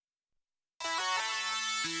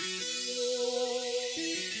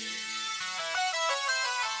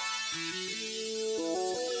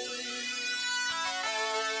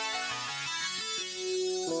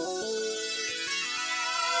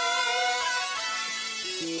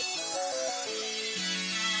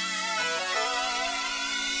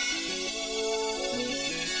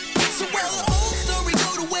So well, the old story go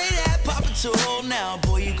the way that Papa told. Now,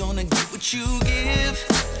 boy, you're gonna get what you give.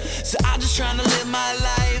 So I'm just trying to live my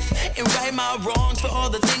life and right my wrongs for all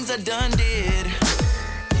the things I done did.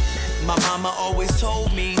 My mama always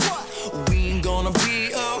told me we ain't gonna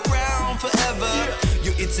be around forever.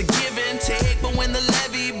 Yo, it's a give and take, but when the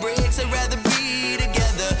levee breaks, I'd rather be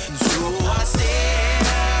together. So I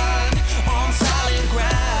stand on solid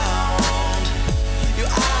ground. Yo, I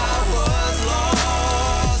was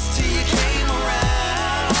lost till you came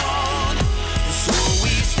around. So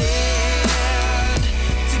we stand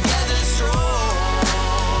together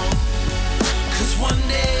strong. 'Cause one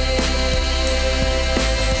day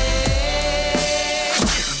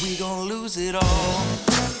we gon' lose it all.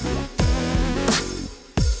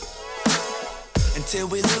 Until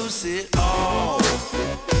we lose it all.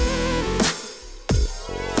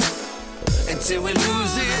 Until we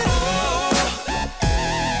lose it all.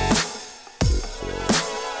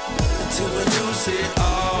 Until we lose it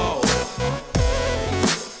all.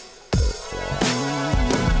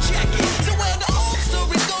 Check it. So when the old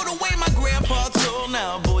stories go the way my grandpa told,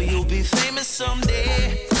 now boy, you'll be famous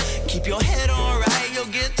someday. Keep your head on right, your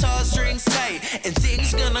guitar strings tight, and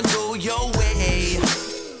things gonna go your way.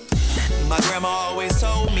 My grandma always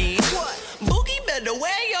told me, Boogie better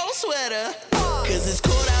wear your sweater, 'cause it's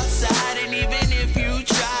cold outside, and even if you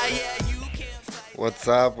try, yeah, you can't fight. What's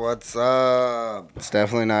up? What's up? It's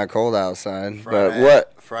definitely not cold outside. Friday, But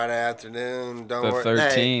what? Friday afternoon. Don't The worry.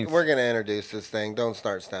 13th. Hey, we're gonna introduce this thing. Don't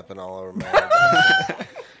start stepping all over me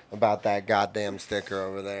about that goddamn sticker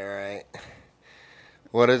over there, right?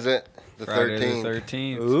 What is it? The Friday 13th. the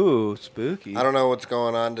 13th. Ooh, spooky. I don't know what's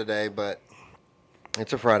going on today, but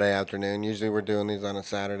it's a Friday afternoon. Usually we're doing these on a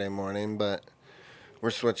Saturday morning, but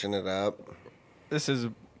we're switching it up. This is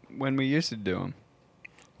when we used to do them.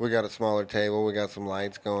 We got a smaller table. We got some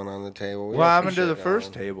lights going on the table. We What got some happened to the shit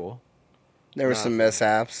first going. table? There were some Nothing.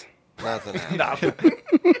 mishaps. Nothing happened.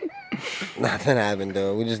 Nothing. Nothing happened to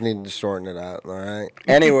it. We just needed to shorten it up, all right?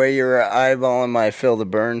 Anyway, you were eyeballing my Phil the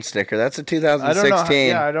Burn sticker. That's a I don't know.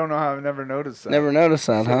 2016. I don't know how I've never noticed that. Never noticed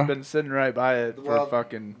that, huh? I've been sitting right by it for Well,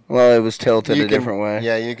 fucking. Well, it was tilted You a can- different way.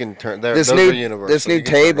 Yeah, you can turn. Those This are new universal. this new You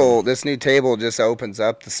can turn table them. this new table just opens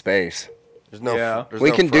up the space. There's no. Yeah. There's We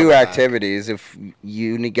no can front do back. activities if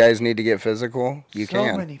guys need to get physical. You so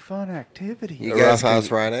can. many fun activities. You A guys Rough can- House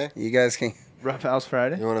Friday. You guys can. Rough House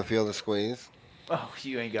Friday. You want to feel the squeeze? Oh,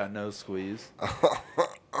 you ain't got no squeeze.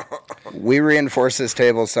 We reinforced this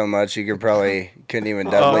table so much you couldn't even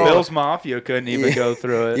Oh, Dudley. Bill's Mafia couldn't even Yeah. go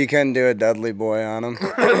through it. You couldn't do a Dudley boy on him.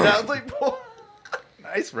 Dudley Boy.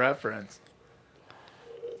 Nice reference.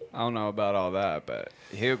 I don't know about all that, but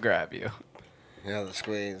he'll grab you. Yeah, the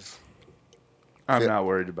squeeze. I'm Fi- not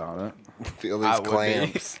worried about it. Feel I these would be.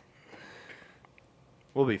 clamps.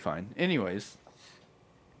 We'll be fine. Anyways.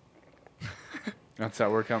 That's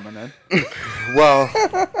how we're coming in. Well,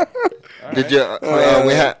 All did right. you?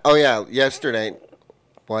 We had. Oh yeah, yesterday.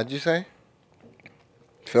 What'd you say?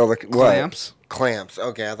 Phil the what? Clamps. Clamps.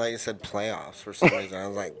 Okay, I thought you said playoffs for some reason. I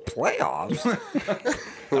was like, playoffs?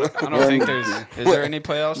 I don't think there's. Is there any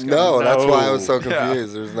playoffs? No, going? that's why I was so No.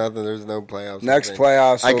 confused. There's nothing. There's no playoffs. Next I think.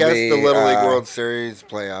 playoffs I will guess be the Little League uh, World Series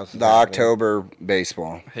playoffs. is the happening. October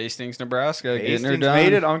baseball. Hastings, Nebraska, getting her Hastings done.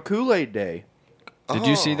 made it on Kool-Aid Day. Did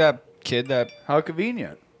you see Oh, that kid that? How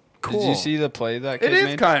convenient. Cool. Did you see the play that kid It is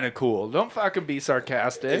made? kind of cool. Don't fucking be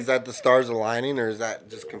sarcastic. Is that the stars aligning, or is that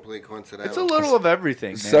just complete coincidental? It's a little of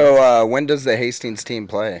everything, man. So when does the Hastings team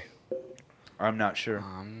play? I'm not sure.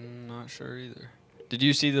 I'm not sure either. Did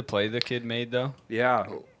you see the play the kid made though? Yeah.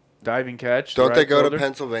 Diving catch. Don't they right go to fielder.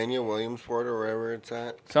 Pennsylvania, Williamsport, or wherever it's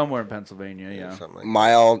at? Somewhere in Pennsylvania, yeah. Something like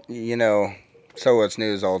My all, so what's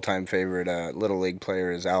news all-time favorite Little League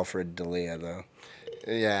player is Alfred D'Elia, though.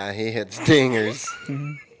 that. Yeah, he hits dingers.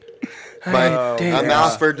 Oh, I'm yeah.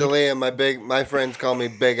 Alfred D'Elia. My friends call me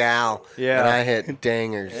Big Al. Yeah. And I hit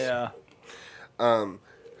dingers. Yeah.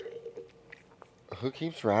 Who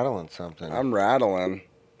keeps rattling something? I'm rattling.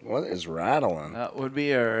 What is rattling? That would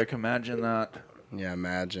be Eric. Imagine that. Yeah,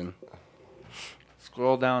 imagine.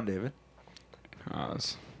 Scroll down, David. I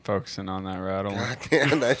was focusing on that rattle. God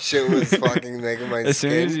damn, that shit was fucking making my As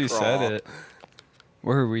soon skin as you crawl. said it,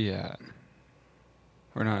 where are we at?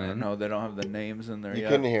 We're not I don't in. know. They don't have the names in there You yet.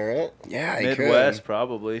 couldn't hear it? Yeah, I Midwest,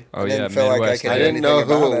 probably. Oh I yeah, didn't feel like I Midwest. could I do didn't know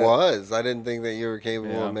anything who about it it. was. I didn't think that you were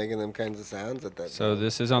capable Yeah. of making them kinds of sounds at that So time.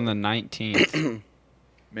 this is on the 19th.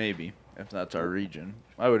 Maybe, if that's our region.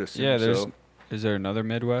 I would assume Yeah, there's. so. Is there another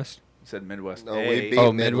Midwest? You said Midwest No, A. we beat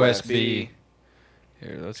Oh, Midwest Midwest B.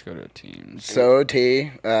 Here, let's go to teams. So,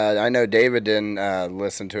 T, I know David didn't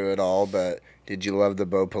listen to it all, but did you love the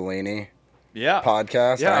Bo Pelini Yeah.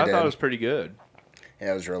 podcast? Yeah, I did. thought it was pretty good.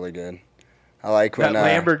 Yeah, it was really good. I like when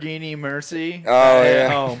That Lamborghini Mercy. Oh, that hit yeah.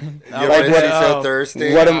 home. That You're like one what hit so home.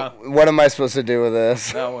 thirsty. what am I supposed to do with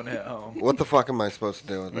this? That one hit home. What the fuck am I supposed to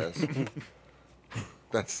do with this?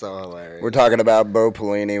 That's so hilarious. We're talking about Bo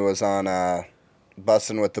Pelini was on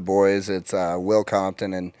Bussin' with the Boys. It's Will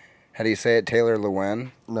Compton and how do you say it? Taylor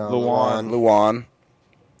Lewan? no, Luan. Luan,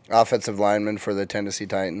 offensive lineman for the Tennessee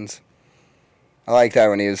Titans. I like that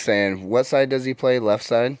when he was saying, what side does he play? Left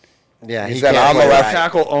side? Yeah, He he said, can't "I'm a play left right."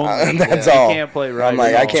 Tackle only. That's He all. can't play right. I'm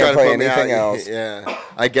like, at I all. can't Trying to play put me anything out, else. Yeah,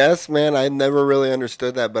 I guess, man. I never really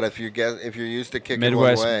understood that, but if you're used to kicking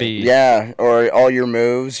Midwest one way, B. Yeah, or all your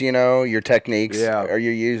moves, your techniques, Yeah.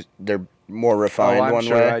 they're more Oh, refined I'm one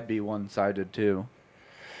sure way. I'd be one-sided too.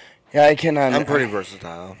 Yeah, I can. I'm pretty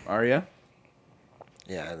versatile. Are you?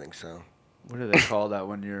 Yeah, I think so. What do they call that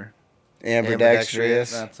when you're?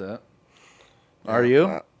 ambidextrous. That's it. Are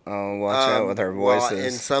you? Oh, watch out with our well, voices.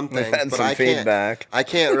 in some We've things, had but some I can't- feedback. I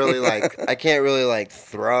can't really like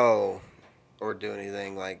throw or do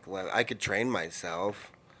anything like I could train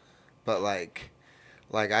myself, but like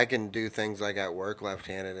I can do things like at work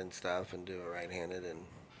left-handed and stuff and do it right-handed and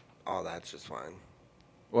all that's just fine.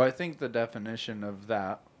 Well, I think the definition of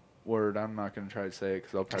that word, I'm not going to try to say it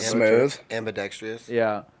because I'll probably Smooth. Ambidextrous.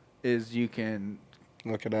 Yeah, is you can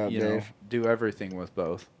Look it up, you know Dave. do everything with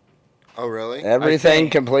both. Oh really? Everything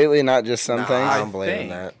think- completely, not just some Nah, things. I don't believe in think-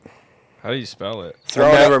 that. How do you spell it?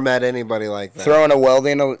 Throwing I've never a, met anybody like that. throwing a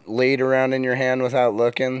welding lead around in your hand without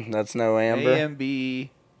looking. That's no amber. AMB.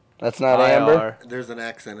 That's not amber. IR. There's an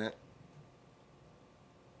X in it.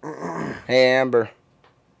 Hey, Amber.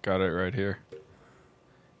 Got it right here.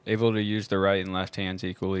 Able to use the right and left hands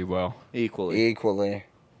equally well. Equally. Equally.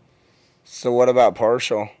 So what about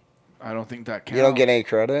partial? I don't think that counts. You don't get any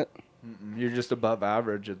credit? Mm-mm. You're just above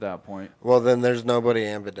average at that point. Well, then there's nobody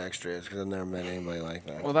ambidextrous because I've never met anybody like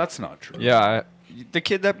that. Well, that's not true. Yeah, the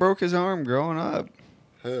kid that broke his arm growing up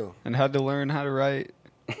Who? and had to learn how to write.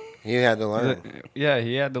 He had to learn, Yeah,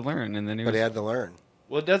 he had to learn, and then he but was. he had to learn.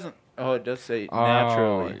 Well, it doesn't. Oh, it does say Oh,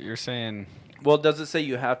 naturally. you're saying Well, does it say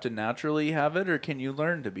you have to naturally have it, or can you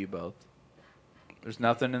learn to be both? There's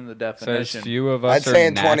nothing in the says definition. few of I'd us are say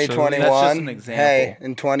in naturally- 2021. That's just an example. Hey,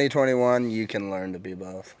 in 2021, you can learn to be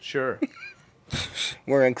both. Sure.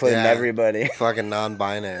 We're including Yeah. everybody. Fucking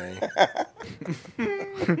non-binary.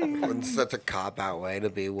 It's such a cop-out way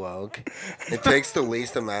to be woke. It takes the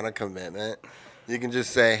least amount of commitment. You can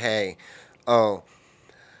just say, hey, oh,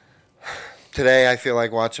 today I feel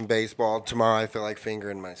like watching baseball. Tomorrow I feel like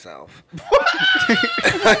fingering myself.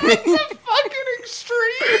 Fucking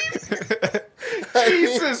extreme.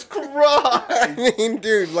 Jesus Christ. I mean,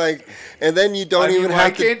 dude, like, and then you don't even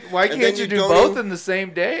have to. Why and then can't you do don't both even- in the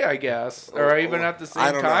same day? I guess, or even at the I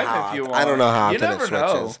same don't know time how if you often- want. I don't know how You often it never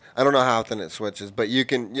switches. know. I don't know how often it switches, but you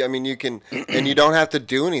can. I mean, you can, and you don't have to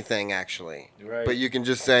do anything actually. Right. But you can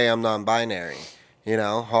just say I'm non-binary. You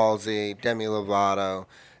know, Halsey, Demi Lovato,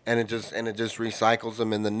 and it just recycles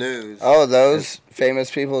them in the news. Oh, those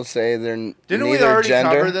famous people say they're Didn't we neither already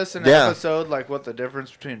gender. cover this in an Yeah. episode? Like what the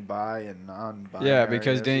difference between bi and non-binary? Yeah,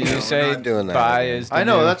 because is? didn't No, you we're say not doing that bi again. is the I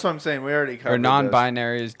know new, that's what I'm saying. We already covered or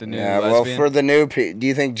non-binary is the new Yeah, lesbian? well, for the new do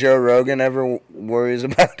you think Joe Rogan ever worries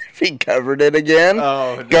about if he covered it again? This.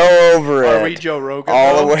 Oh, no. Go over Are it. we Joe Rogan?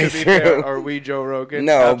 all the though, way to be fair? through. Are we Joe Rogan?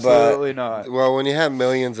 No, but- absolutely not. Well, when you have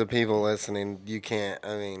millions of people listening, you can't.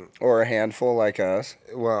 I mean, Or a handful like us.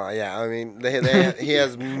 well, yeah. I mean, he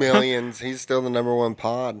has millions. He's still the number one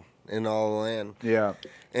pod in all the land. Yeah.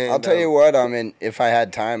 And, I'll tell you what, if I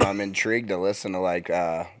had time, I'm intrigued to listen to like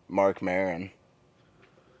Mark Maron.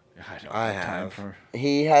 I have time have. for.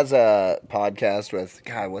 He has a podcast with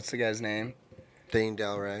what's the guy's name? Dean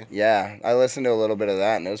Del Rey. Yeah, I listened to a little bit of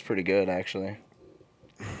that and it was pretty good actually.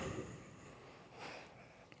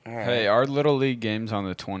 All right. Hey, our little league game's on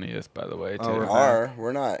the 20th, by the way. Too. Oh,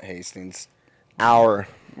 We're not Hastings. We're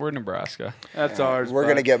Nebraska. That's ours. We're bud.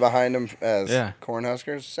 gonna get behind them as Yeah.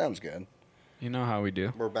 Cornhuskers. Sounds good. You know how we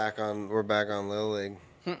do. We're back on Little League.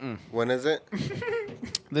 When is it?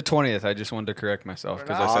 The 20th. I just wanted to correct myself We're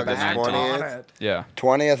because not I said the August 19th. 20th. on it. Yeah.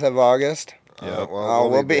 20th of August. Well, Oh,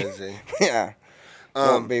 we'll be busy. Yeah.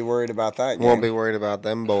 Won't be worried about that. Won't game. be worried about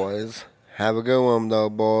them boys. Have a good one, though,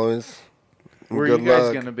 boys. Where are Good you guys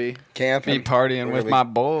luck. going to be? Be Camping. partying We're with gonna my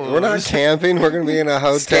be- boys. We're not camping. We're gonna be in a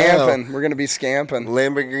hotel. Scamping. We're gonna be scamping.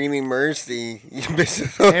 Lamborghini Mercy. You bitches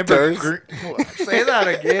so thirsty. Say that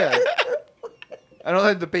again. I don't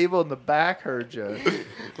think the people in the back heard you.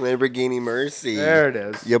 Lamborghini Mercy. There it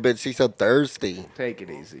is. Yo, bitch, she's so thirsty. Take it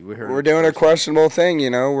easy. We heard We're it doing a first. questionable thing,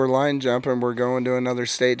 you know. We're line jumping. We're going to another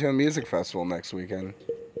state to a music festival next weekend.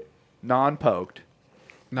 Non-poked.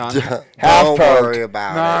 Non- Half Don't poked. worry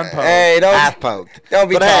about Non-poked. it. Hey, don't Half poked. don't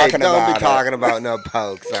be But hey, talking don't about be it. talking about no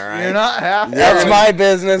pokes, all right? You're not half. That's Yeah. my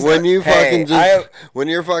business. When you Hey, fucking just when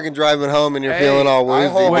you're fucking driving home and you're feeling all I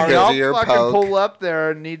woozy hold- When because y'all of your fucking poke. pull up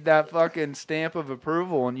there and need that fucking stamp of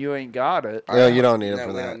approval and you ain't got it. No, you don't need it No,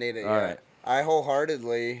 for we that. don't need it All yet. right. I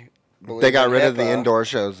wholeheartedly believe They got in rid of the HIPAA. indoor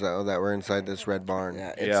shows though that were inside this red barn.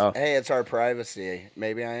 Yeah, Yeah. Hey, it's our privacy.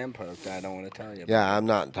 Maybe I am poked. I don't want to tell you. Yeah, I'm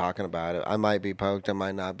not talking about it. I might be poked, I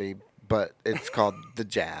might not be, but it's called the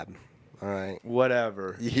jab. All right,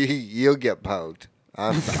 Whatever. you'll get poked.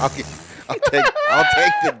 I'll take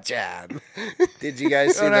the jab. Did you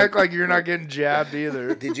guys see Don't act the like you're not getting jabbed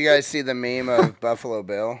either. Did you guys see the meme of Buffalo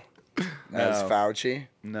Bill as No. Fauci?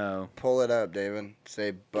 No. Pull it up, David.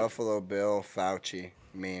 Say Buffalo Bill Fauci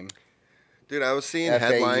meme. Dude, I was seeing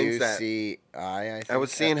headlines that F-A-U-C-I, I think. I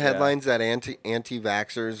was seeing Yeah. headlines that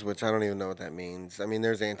anti-vaxxers, which I don't even know what that means. I mean,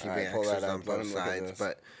 there's pull that anti-vaxxers up. on Let both him look at sides, this.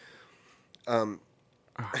 but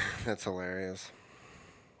that's hilarious.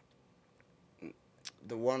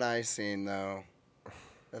 The one I seen though,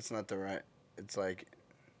 that's not the right. It's like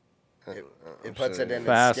it puts it in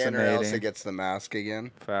its skin, or else Fascinating. it gets the mask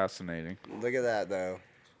again. Fascinating. Look at that though.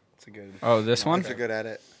 It's a good. Oh, this one? That's a good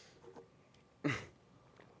edit.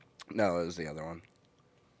 No, it was the other one.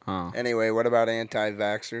 Oh. Anyway, what about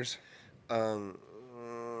anti-vaxxers? Um,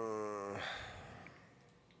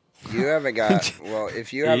 You haven't got. Well,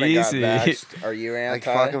 if you haven't got Easy. vaxxed, are you I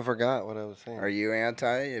anti? fucking forgot what I was saying. Are you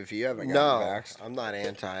anti? If you haven't No, got vaxxed, I'm not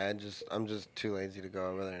anti. I'm just too lazy to go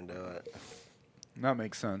over there and do it. That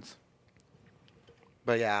makes sense.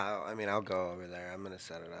 But yeah, I mean, I'll go over there. I'm gonna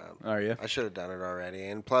set it up. Are you? I should have done it already.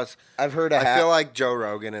 And plus, I've heard. I feel like Joe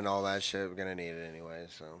Rogan and all that shit are gonna need it anyway.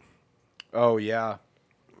 So Oh, yeah.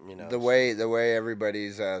 you know, the way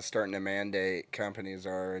everybody's starting to mandate companies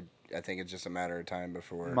are. I think it's just a matter of time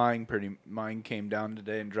before. Mine came down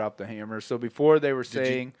today and dropped the hammer. So before they were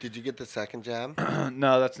saying, did you get the second jab?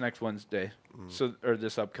 no, that's next Wednesday. So or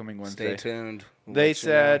this upcoming Wednesday. Stay tuned. We'll They let you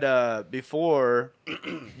know. said before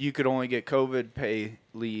you could only get COVID pay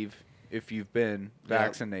leave if you've been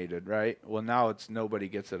vaccinated, right? Well, now it's nobody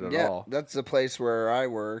gets it at Yeah, all. that's the place where I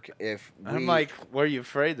work. If we, I'm like, what are you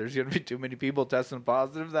afraid? There's going to be too many people testing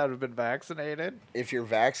positive that have been vaccinated? if you're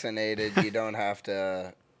vaccinated, you don't have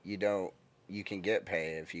to. You can get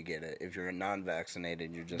pay if you get it. If you're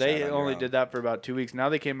non-vaccinated, you're just. They out on your only own. did that for about 2 weeks. Now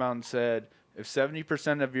they came out and said if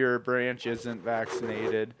 70% of your branch isn't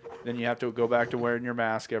vaccinated, then you have to go back to wearing your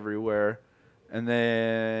mask everywhere. And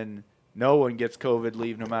then no one gets COVID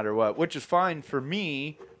leave no matter what, which is fine for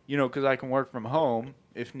me, because I can work from home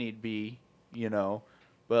if need be,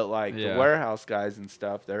 But like Yeah. the warehouse guys and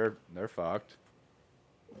stuff, they're fucked.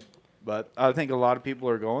 But I think a lot of people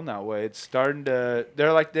are going that way. It's starting to.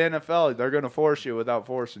 They're like the NFL. They're going to force you without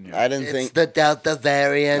forcing you. I didn't think. the Delta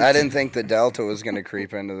variant. I didn't think the Delta was going to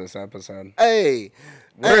creep into this episode. Hey,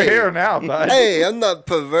 We're hey, here now, bud. Hey, I'm not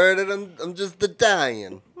perverted. I'm just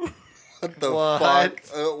Italian. What the What?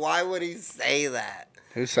 fuck? Why would he say that?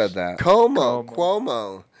 Who said that?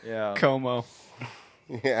 Cuomo. Yeah. Como.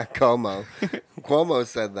 Yeah, Cuomo. Cuomo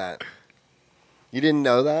said that. You didn't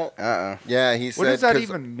know that? Yeah, he said. What does that 'cause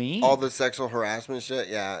even mean? All the sexual harassment shit.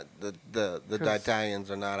 Yeah, the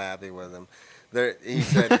Italians are not happy with him. He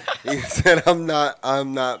said I'm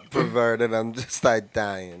not perverted. I'm just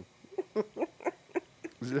Italian.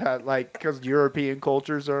 Is that like because European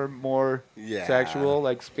cultures are more Yeah. sexual,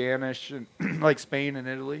 like Spanish and like Spain and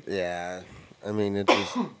Italy? Yeah, I mean it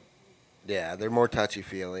just. Yeah, they're more touchy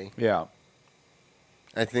feely. Yeah.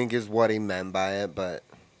 I think is what he meant by it, but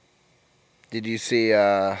Did you see he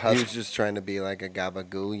Husker? was just trying to be like a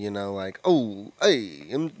gabagoo, like, oh, hey,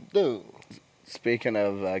 no. Speaking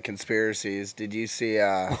of conspiracies, did you see?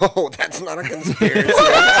 Oh, that's not a conspiracy.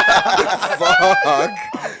 Fuck.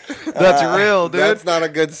 That's real, dude. That's not a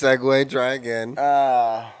good segue. Try again.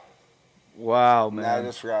 Wow, I man.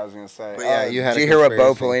 just forgot what I was gonna say. But yeah, you had Did a you hear what Bo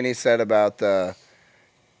conspiracy. Pelini said about the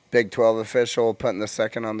Big 12 official putting the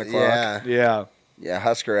second on the clock? Yeah. Yeah. Yeah,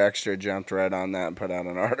 Husker Extra jumped right on that and put out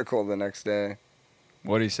an article the next day.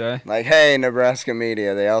 What'd he say? Like, hey, Nebraska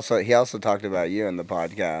media. He also talked about you in the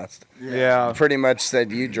podcast. Yeah. Pretty much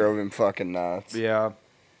said you drove him fucking nuts. Yeah.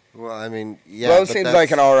 Well, I mean, yeah. Lowe but seems that's-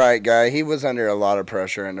 like an all right guy. He was under a lot of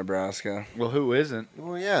pressure in Nebraska. Well, who isn't?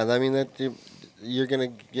 Well, yeah. I mean, that you're gonna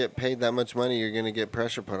get paid that much money. You're gonna get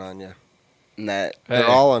pressure put on you. And that They're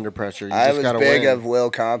Hey. all under pressure. You I just was gotta big win. of Will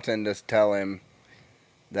Compton to tell him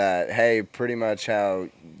that, hey, pretty much how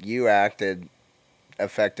you acted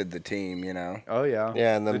affected the team, you know? Oh yeah.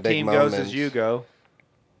 Yeah, and the then big team moments. goes as you go.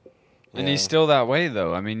 And he's still that way,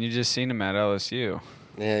 though. I mean, you just seen him at LSU.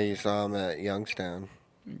 Yeah, you saw him at Youngstown.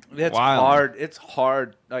 It's Wild. hard. It's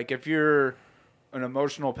hard. Like if you're an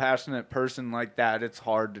emotional, passionate person like that, it's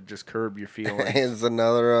hard to just curb your feelings. It's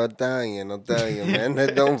another Italian. I'll tell you, man. They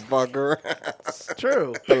don't fuck around. It's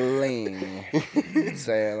true. Bellini.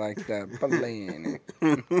 Say it like that. Bellini.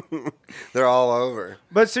 They're all over.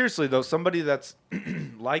 But seriously though, somebody that's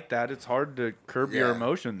like that, it's hard to curb your Yeah.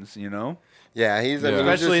 emotions. You know. Yeah, he's I Yeah. mean,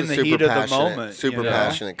 he's Especially just in a the heat super of the passionate, moment, super you know?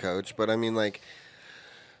 passionate coach. But I mean, like,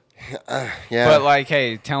 yeah, But, like,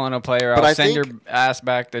 hey, telling a player, But I'll I send think- your ass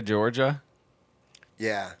back to Georgia,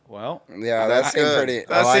 yeah. Well, Yeah, That's that seemed good. pretty.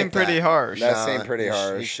 that like seemed pretty that. harsh. That Nah, seemed pretty he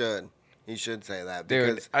harsh. He should say that Dude,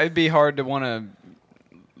 because I'd be hard to want to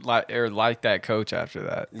like that coach after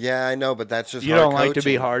that. yeah, I know, but that's just you hard don't like to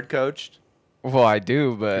be coaching. hard coached. Well, I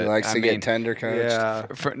do, but He likes I to mean, get tender coached. Yeah.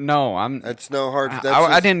 no, I'm. That's no hard. That's I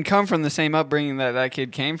just- didn't come from the same upbringing that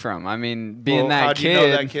kid came from. I mean, being Well, that how do kid. you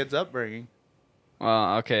know that kid's upbringing?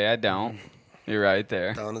 Well, okay, I don't. You're right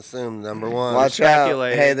there. Don't assume. Number one. Watch out.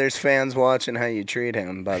 speculating. Hey, there's fans watching how you treat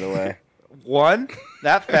him, by the way. One,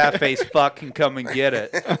 that fat face fuck can come and get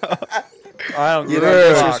it. I don't You give don't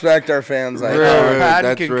a fuck. disrespect our fans like Rude. that. Patton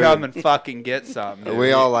That's can rude. come and fucking get something. dude.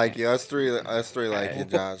 We all like you. Us three like you,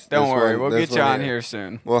 Josh. Don't This worry, one- we'll this get you one on here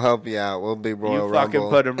soon. We'll help you out. We'll be Royal You fucking Rumble.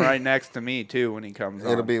 put him right next to me too when he comes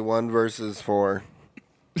on. It'll be 1 versus 4.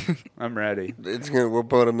 I'm ready. We'll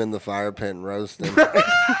put him in the fire pit and roast him.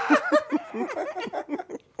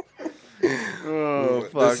 Oh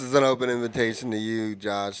fuck. This is an open invitation to you,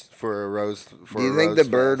 Josh, for a roast. For Do you a think the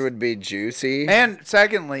roast bird fest. would be juicy? And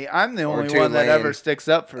secondly, I'm the only too one that lame. ever sticks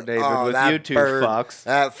up for David Oh, with that you two bird. fucks.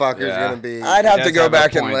 That fucker's Yeah. gonna be. I'd have to does go have a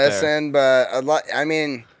back and point there. listen, but a lot. I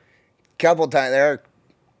mean, couple times there are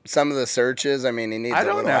some of the searches. I mean, he needs I a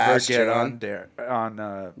don't little ever ass get chewing. on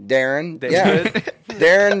Darren. David. Yeah,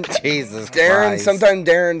 Darren. Jesus Darren. Christ. Sometimes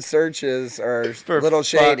Darren's searches are For a little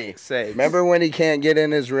shady. fuck's sakes. Remember when he can't get in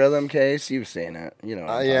his rhythm case? You've seen it. You know.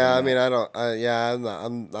 what I'm Yeah, I talking mean, about. I don't. Yeah, I'm not.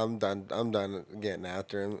 I'm done. I'm done getting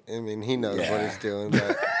after him. I mean, he knows what Yeah. he's doing.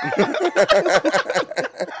 But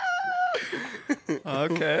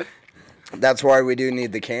Okay. That's why we do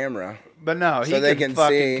need the camera. But no, he So they can can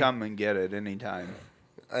fucking see. come and get it anytime.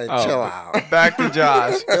 Oh. chill out. Back to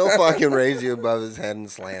Josh. He'll fucking raise you above his head and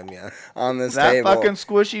slam you. On this That table. fucking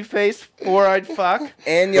squishy face, four-eyed fuck.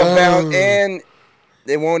 And you'll bounce, and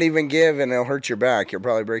it won't even give, and it'll hurt your back. You'll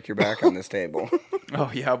probably break your back on this table. Oh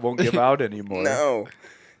yeah, it won't give out anymore. No,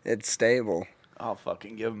 it's stable. I'll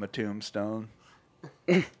fucking give him a tombstone.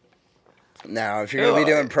 Now, if you're gonna be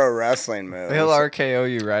doing pro wrestling moves, He'll RKO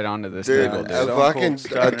you right onto this Dude, table, a dude. Stone fucking Cold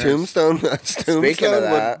Stunners. a tombstone Speaking of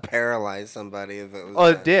that- would paralyze somebody if it was. Oh,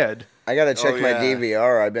 it that. did. I gotta check Oh, my yeah.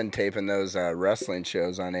 DVR. I've been taping those wrestling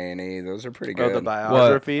shows on A&E. Those are pretty Oh, good. the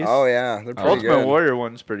biographies. Oh, yeah, they're pretty Ultimate good. Warrior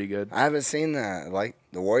one's pretty good. I haven't seen that. Like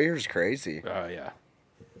the Warrior's crazy. Oh yeah.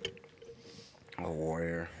 A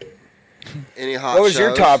Warrior. Any hot What was your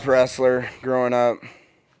shows? top wrestler growing up?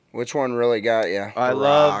 Which one really got you? I The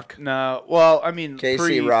love Rock. no. Well, I mean,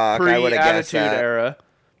 Casey Rock, I would've guessed pre-attitude that. era,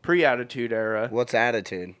 pre-attitude era, What's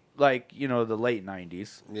attitude? like the late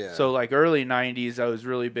 '90s. Yeah. So like early '90s, I was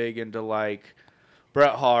really big into like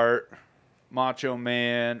Bret Hart, Macho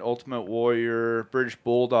Man, Ultimate Warrior, British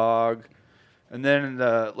Bulldog, and then in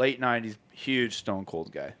the late '90s, huge Stone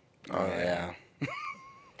Cold guy. Oh yeah.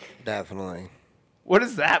 Definitely. What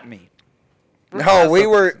does that mean? No, we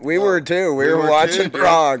were too. We were watching too, dude.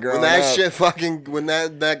 Raw growing When that up. shit fucking when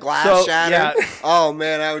that glass So, shattered. yeah. Oh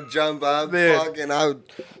man, I would jump up, Dude. fucking. I would.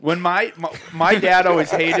 When my dad always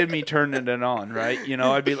hated me turning it on, right?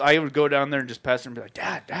 I would go down there and just pester him and be like,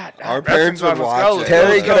 Dad. Our parents wrestling's would on, let's go, watch let's it. go,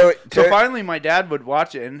 Terry let's go." could've- So Ter- finally my dad would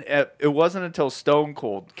watch it, and it wasn't until Stone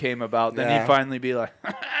Cold came about, then Yeah. he'd finally be like,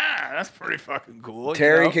 that's pretty fucking cool.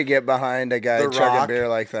 Terry you know? could get behind a guy The chugging Rock. beer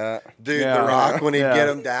like that. Dude, Yeah. The Rock when he'd Yeah. get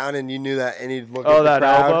him down, and you knew that, and he'd look. Oh, at the that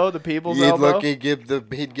crowd. elbow, the people's He'd elbow? look. He'd give the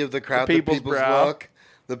crowd the people's people's brow. look.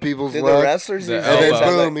 The people's Did look. the wrestlers The use and then those have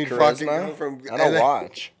boom, that he'd fucking charisma? go from. I and don't then-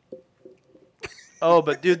 watch. Oh,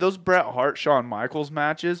 but dude, those Bret Hart, Shawn Michaels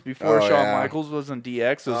matches before Oh, Shawn yeah. Michaels was in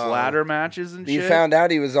DX, those Oh. ladder matches and You shit. found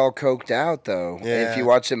out he was all coked out though. Yeah. If you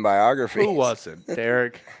watched him biography. Who wasn't?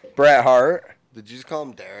 Derek. Bret Hart. Did you just call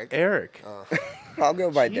him Derek? Eric. Oh. I'll go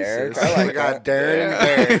by Jesus. Derek. I I like got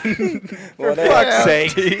that. Darren. For Whatever. fuck's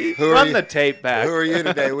sake. Who are Run you? the tape back. Who are you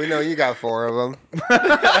today? We know you got 4 of them.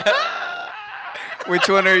 Which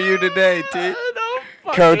one are you today, T?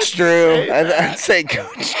 Coach Drew. I'd say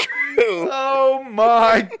Coach Drew. Oh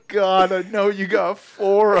my God! I know you got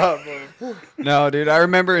 4 of them. No, dude. I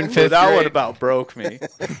remember in fifth That one grade. about broke me.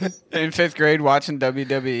 In fifth grade, watching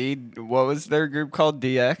WWE. What was their group called?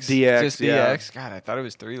 DX. DX, Just yeah. DX. God, I thought it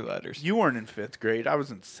was 3 letters. You weren't in 5th grade. I was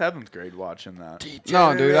in 7th grade watching that.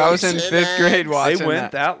 No, dude. I was in Generation 5th grade X. watching They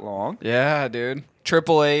went that long. Yeah, dude.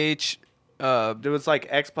 Triple H. It was like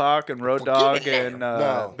X-Pac and Road Dogg and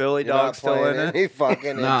No, Billy you're not Dog still playing in it. any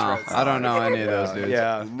fucking No, intro I don't know songs. any of those dudes.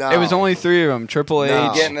 Yeah. No. It was only 3 of them. Triple H.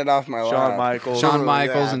 No. Getting it off my lap. Shawn Michaels. Shawn Ooh,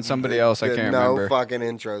 Michaels and somebody else I can't no remember. fucking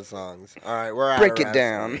intro songs. All right, we're out. Break of it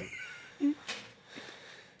down. wrestling.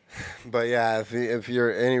 But yeah, if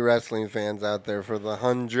you're any wrestling fans out there for the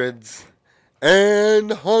hundreds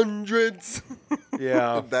and hundreds,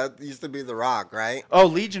 Yeah. that used to be The Rock, right? Oh,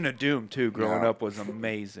 Legion of Doom too. Growing No. up was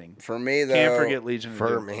amazing. For me, though. Can't forget Legion of For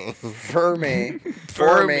Doom. me. For me.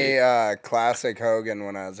 For For me, classic Hogan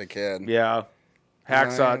when I was a kid. Yeah.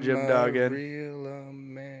 Hacksaw I'm Jim a Duggan. Real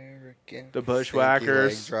American. The Stinky leg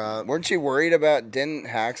Bushwhackers. drop. Weren't you worried about? Didn't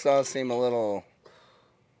Hacksaw seem a little?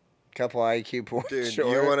 Couple IQ points Dude, short.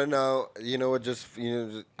 you want to know? You know what?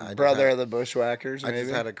 I Brother just of the Bushwhackers. had, I Maybe.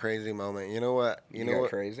 just had a crazy moment. You know what? You know got what?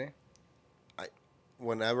 Crazy.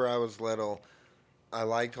 Whenever I was little, I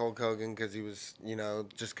liked Hulk Hogan because he was,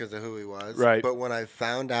 just because of who he was. Right. But when I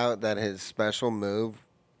found out that his special move,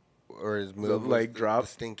 or his move, was leg drop. the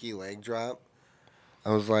stinky leg drop,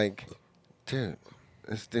 I was like, dude,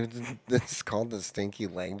 this is called the stinky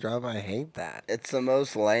leg drop. I hate that. It's the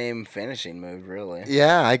most lame finishing move, really.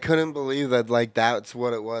 Yeah, I couldn't believe that. Like that's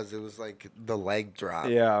what it was. It was like the leg drop.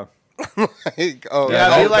 Yeah. Like, oh,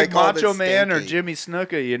 Yeah, they be like called it Macho Man or stinky. Jimmy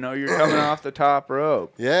Snuka. You're coming off the top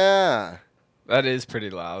rope. Yeah. That is pretty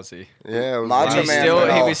lousy. Yeah. It was Macho And like- Man he went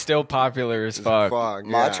all- was still popular as fuck. Fuck, yeah.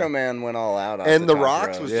 Macho Man went all out. Off And the the top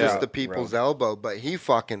Rocks rope. was Yeah. just the people's elbow, but he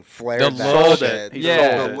fucking flared The that look, shit. He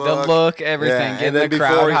yeah, sold it. the look, everything, Yeah, getting and then the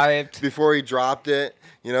crowd hyped. before he dropped it,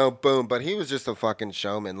 boom. But he was just a fucking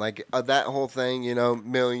showman. Like that whole thing,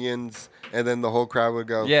 millions, and then the whole crowd would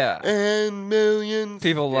go, Yeah. and millions.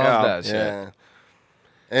 People Yeah. love that shit. Yeah.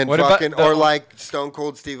 And What about fucking, the- or like Stone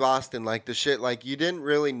Cold Steve Austin, like the shit, like you didn't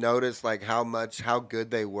really notice like how good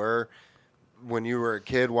they were when you were a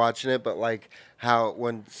kid watching it, but like how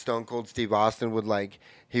when Stone Cold Steve Austin would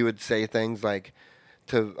he would say things like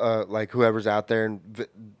to like whoever's out there, and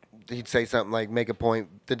he'd say something like make a point,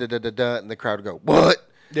 da da da da da, and the crowd would go what?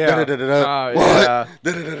 Yeah. Da, da, da, da, da, Oh, what? yeah.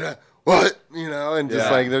 Da, da, da, da, what? And just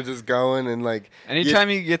Yeah. like they're just going and like Anytime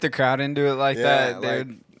you get the crowd into it like Yeah, that, they're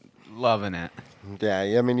loving it. Yeah,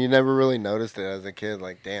 I mean, you never really noticed it as a kid.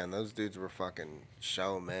 Like, damn, those dudes were fucking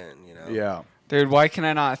showmen, Yeah. Dude, why can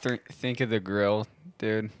I not think of the grill,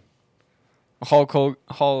 dude? Hulk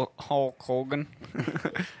Hogan.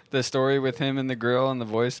 The story with him and the grill and the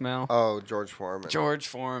voicemail. Oh, George Foreman. George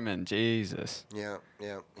Foreman, Jesus. Yeah.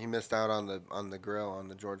 He missed out on the grill, on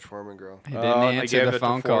the George Foreman grill. He Oh, didn't and they answer gave the it to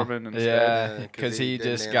phone call. Foreman instead. Yeah, Yeah, 'cause because he he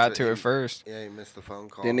didn't just got answer- to he- it first. Yeah, he missed the phone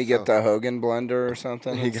call. Didn't he get the Hogan blender or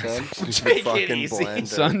something? He got instead? some Take it fucking easy. blender.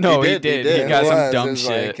 Son, no, he did. He It got some was. dumb It was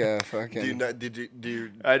shit. Like, fucking. Do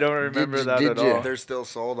you I don't remember you- that did at you? all. They're still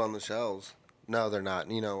sold on the shelves. No, they're not.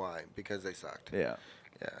 You know why? Because they sucked. Yeah.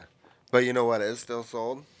 Yeah. But you know what is still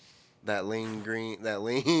sold? That lean,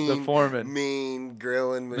 The Foreman. mean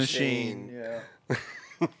grilling machine.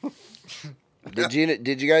 Yeah. Did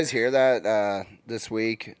you guys hear that this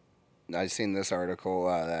week? I seen this article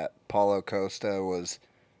that Paulo Costa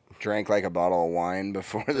drank like a bottle of wine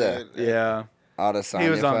before the Dude, Yeah. Adesanya He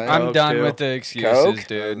was on fight. Coke, I'm done too. with the excuses, Coke?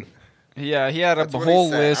 dude. Yeah, he had a That's what he whole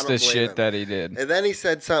said. I list don't of blame shit him. that he did And then he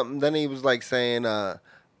said something. Then he was like saying, to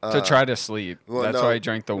try to sleep. That's no, why he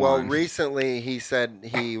drank the well, wine. recently he said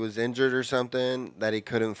he was injured or something, that he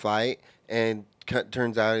couldn't fight, and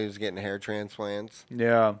turns out he was getting hair transplants.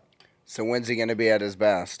 Yeah. So when's he gonna be at his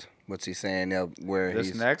best? What's he saying? Where This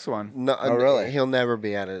he's next one. No, Oh, really? He'll never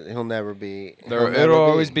be at it. He'll never be. It'll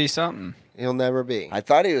always be something. He'll never be. I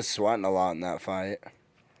thought he was sweating a lot in that fight.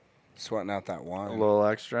 Sweating out that A wine. little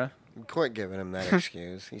extra. Quit giving him that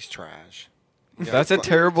excuse. He's trash. He got That's a fu-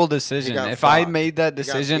 terrible decision. got If I fucked. made that He got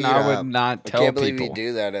decision, beat I up. would not I tell can't believe people. you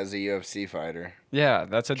do that as a UFC fighter. Yeah,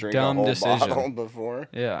 that's a Drink dumb a whole decision. bottle before.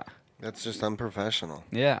 Yeah, That's just unprofessional.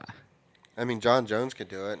 yeah. I mean, John Jones could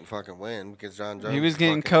do it and fucking win because John Jones. He was is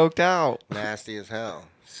getting fucking coked out. nasty as hell.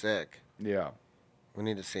 Sick. Yeah. We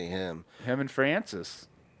need to see him. Him and Francis.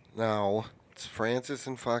 No, It's Francis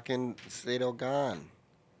and fucking Ciryl Gane.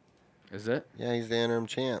 Is it? Yeah, he's the interim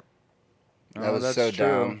champ. That Oh, was that's so true.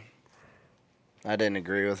 dumb. I didn't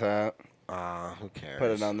agree with that. Who cares?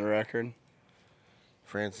 Put it on the record.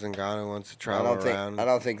 Francis Ngannou wants to I travel don't around. think. I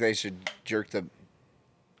don't think they should jerk the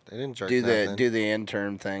They didn't jerk do nothing. the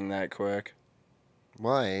intern thing that quick.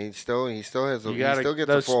 Why? He still has. You He gotta, still gets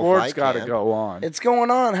the a full sport's fight got to camp. go on. It's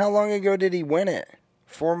going on. How long ago did he win it?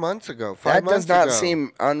 4 months ago. 5 That months does not ago.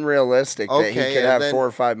 seem unrealistic that he Okay, could have then- 4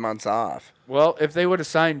 or 5 months off. Well, if they would have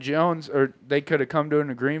signed Jones, or they could have come to an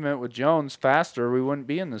agreement with Jones faster, we wouldn't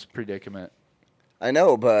be in this predicament. I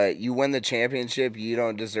know, but you win the championship, you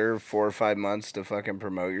don't deserve 4 or 5 months to fucking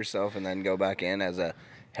promote yourself and then go back in as a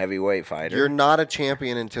heavyweight fighter. You're not a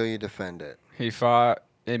champion until you defend it. He fought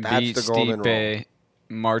and That's beat the golden Stipe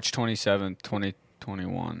March 27th,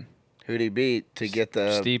 2021. Who'd he beat to get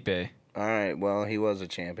the? Stipe. All right, well, he was a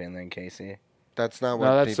champion then, Casey. That's not what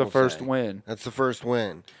No, that's the people first say. win. That's the first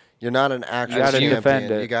win. You're not an actual gotta champion.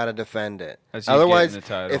 defend it. You got to defend it. That's you Otherwise, getting the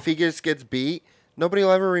title. if he just gets beat, nobody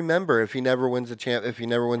will ever remember if he never wins the if he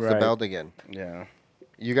never wins the Right. belt again. Yeah.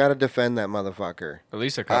 You got to defend that motherfucker. At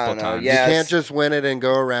least a couple don't know, times. yeah. You Yes. can't just win it and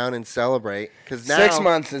go around and celebrate. Because now 6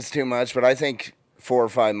 months is too much, but I think 4 or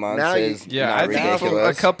 5 months Now you- is Yeah, not I think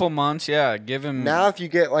ridiculous. a couple months. Yeah, give him. Now, if you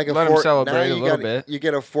get like a Let him celebrate now a you little got- bit. You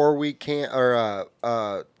get a 4-week camp or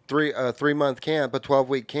a 3-month camp, a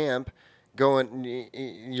 12-week camp. You're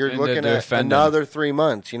And looking to at defend another 3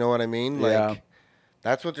 months. You know what I mean? Like Yeah.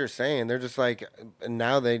 that's what they're saying. They're just like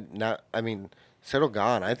now they not. I mean, Ciryl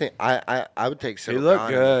Gane. I think I would take Ciryl looked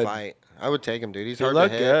Gane in the good. fight. I would take him, dude. He's He hard to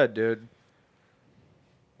looked hit. good, dude.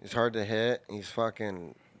 He's hard to hit. He's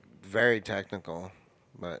fucking very technical,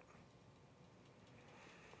 but.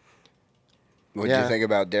 What'd Yeah. you think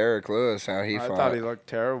about Derek Lewis? How he I fought? thought he looked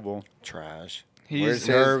terrible. Trash. He's Where's his-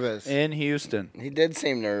 Nervous. In Houston. He did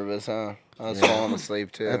seem nervous, huh? I was Yeah. falling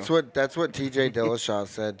asleep too. That's what T.J. Dillashaw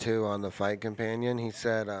said too on the Fight Companion. He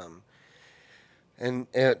said,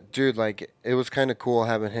 dude, like it was kind of cool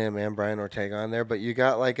having him and Brian Ortega on there, but you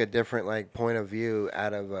got like a different like point of view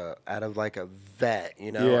out of like a vet,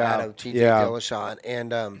 you know, Yeah, out of T.J. yeah. Dillashaw,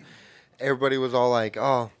 and everybody was all like,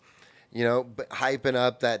 oh. You know, but hyping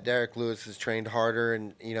up that Derek Lewis has trained harder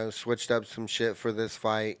and, you know, switched up some shit for this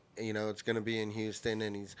fight. You know, it's going to be in Houston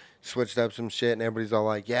and he's switched up some shit and everybody's all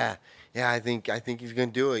like, yeah, I think he's going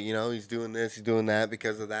to do it. You know, he's doing this, he's doing that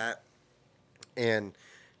because of that. And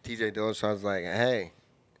TJ Dillashaw's like, hey,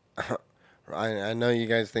 I know you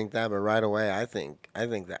guys think that, but right away I think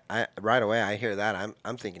that right away I hear that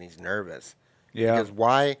I'm thinking he's nervous. Yeah. Because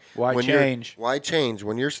why when change? Why change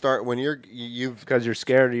when you've Because you're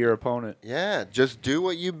scared of your opponent. yeah, just do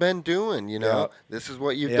what you've been doing. You know, Yeah. this is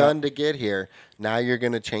what you've Yeah. done to get here. Now you're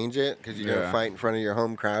gonna change it because you're gonna Yeah. fight in front of your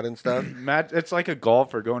home crowd and stuff. Matt, it's like a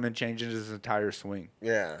golfer going and changing his entire swing.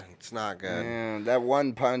 Yeah, it's not good. Yeah, that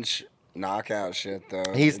one punch knockout shit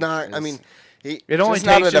though. He's not. I mean, It only just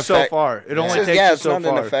not takes an you so effect- far. It it's only just- takes yeah, you it's so not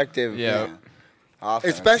far. an effective Yeah.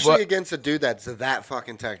 offense. especially What- against a dude that's that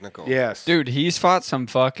fucking technical. Yes. Dude, he's fought some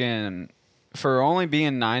fucking. For only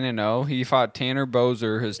being 9-0, he fought Tanner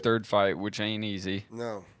Bozer his third fight, which ain't easy.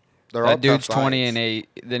 No, they're all That dude's tough fights. 20-8.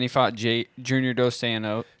 Then he fought Junior Dos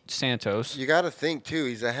Santos. You got to think too.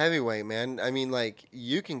 He's a heavyweight, man. I mean, like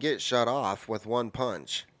you can get shut off with one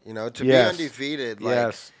punch. You know, to Yes. be undefeated, like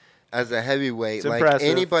Yes. as a heavyweight, It's like impressive.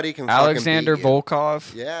 anybody can. Alexander fucking beat you.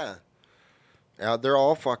 Volkov. Yeah. They're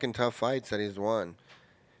all fucking tough fights that he's won.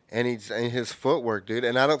 And his footwork, dude.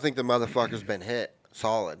 And I don't think the motherfucker's been hit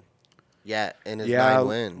solid yet in his 9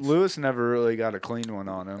 wins. Lewis never really got a clean one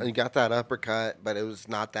on him. He got that uppercut, but it was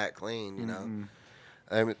not that clean, you know.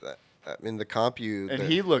 I mean the comp And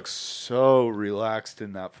he looks so relaxed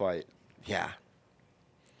in that fight. yeah.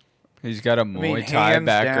 He's got a mean, Muay Thai down. hands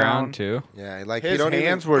background too. Yeah, like His he don't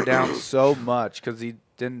hands even, were down so much because he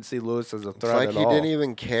didn't see Lewis as a it's threat like at he all. didn't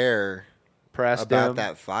even care Pressed about him.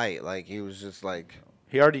 that fight. Like he was just like,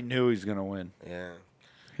 He already knew he was going to win. yeah.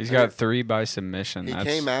 He's got 3 by submission. He That's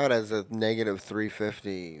came out as a negative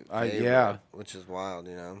 350 favorite, yeah. which is wild,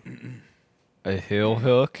 you know. a heel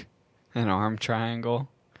hook, an arm triangle,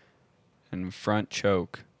 and front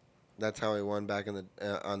choke. That's how he won back in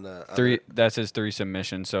the on the Three. That's his 3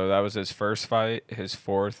 submissions. So that was his first fight, his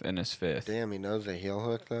 4th, and his 5th. Damn, he knows a heel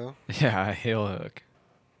hook though. Yeah, a heel hook.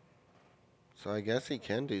 So I guess he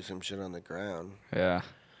can do some shit on the ground. Yeah.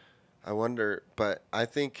 I wonder, but I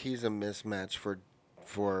think he's a mismatch for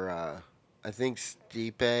I think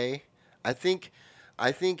Stipe. I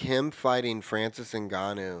think him fighting Francis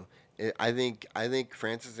Ngannou. I think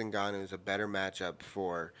Francis Ngannou is a better matchup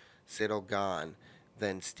for Ciryl Gane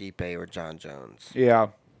than Stipe or John Jones Yeah.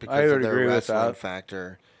 because I of would their agree with wrestling that.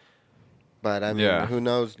 factor. But I mean, Yeah. who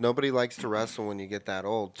knows? Nobody likes to wrestle when you get that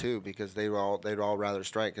old too, because they'd all rather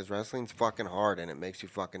strike. Because wrestling's fucking hard and it makes you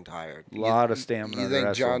fucking tired. A lot of stamina. You to think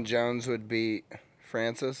wrestle. John Jones would beat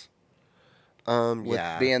Francis with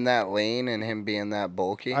Yeah. being that lean and him being that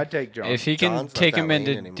bulky? I'd take John. If he can John's not take that him lean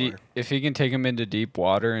into anymore. if he can take him into deep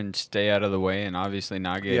water and stay out of the way and obviously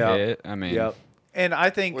not get Yeah. hit, I mean, Yep. And I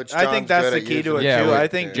think Which that's John's the good at key to it using Yeah, too. we- I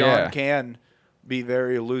think John yeah. can be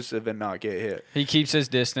very elusive and not get hit. he keeps his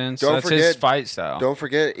distance. Don't That's his forget- fight style. Don't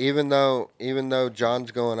forget, even though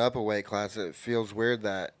John's going up a weight class, it feels weird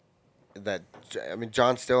that I mean,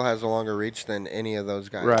 John still has a longer reach than any of those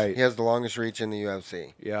guys. Right. He has the longest reach in the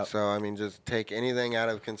UFC. Yeah. So I mean, just take anything out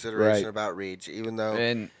of consideration Right. about reach, even though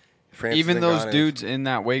And Francis even those Ngannou's- dudes in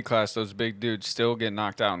that weight class, those big dudes, still get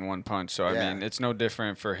knocked out in one punch. So I Yeah. mean, it's no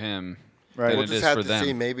different for him Right. than We'll it just is have for to them.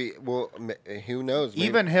 see. Maybe. Well, who knows? Maybe.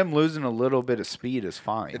 Even him losing a little bit of speed is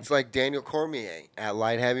fine. It's like Daniel Cormier at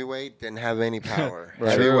light heavyweight didn't have any power.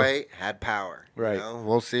 Right. Heavyweight had power. Right. You know?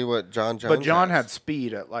 We'll see what John Jones. But John has. had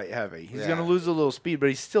speed at light heavy. He's Yeah. going to lose a little speed, but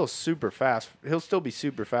he's still super fast. He'll still be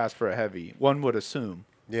super fast for a heavy. One would assume.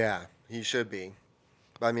 Yeah, he should be.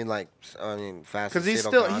 I mean, fast. Because as he's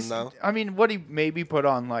Cedal still. Gone, He's, though. I mean, what he maybe put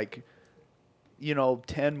on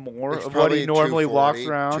 10 more It's of what he probably normally walks 240,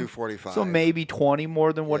 around. 245. So maybe 20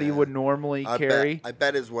 more than what he Yeah. would normally I carry. Bet, I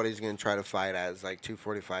bet is what he's going to try to fight at is like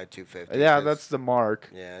 245, 250. Yeah, 'cause- that's the mark.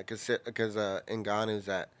 Yeah, because Ngannou's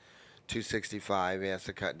at 265. He has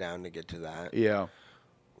to cut down to get to that. Yeah.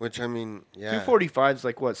 Which I mean, yeah, 245 is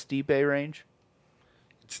like what, Stipe range?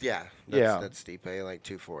 Yeah, Yeah. That's Stipe, like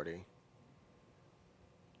 240.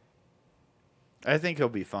 I think he'll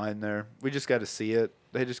be fine there. We just got to see it.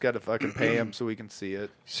 They just got to fucking pay him so we can see it.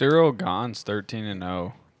 Cyril Gane's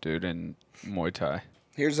 13-0, dude, in Muay Thai.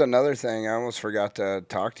 Here's another thing I almost forgot to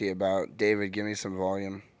talk to you about. David, give me some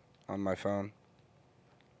volume on my phone.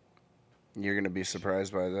 You're going to be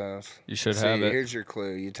surprised by this. You should See, have it. here's your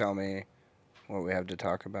clue. You tell me what we have to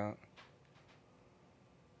talk about.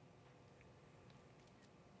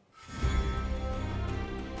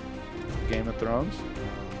 Game of Thrones?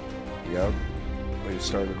 Yep. We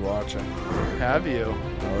started watching. Have you?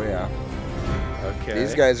 Oh, yeah. Okay.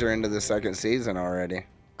 These guys are into the second season already.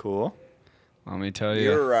 Cool. Let me tell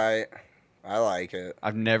You're you, right. I like it.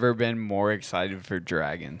 I've never been more excited for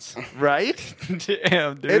dragons. Right?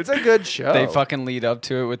 Damn, dude. It's a good show. They fucking lead up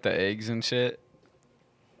to it with the eggs and shit.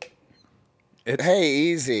 It's, Hey,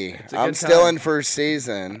 easy. a I'm good still time. in first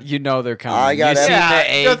season. You know they're coming. I got you seen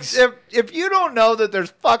every- the eggs. If you don't know that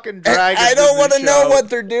there's fucking dragons, I don't want to know what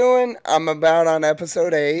they're doing. I'm about on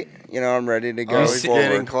episode 8. You know, I'm ready to go Oh, he's he's forward.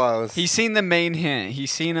 getting close. He's seen the main hint.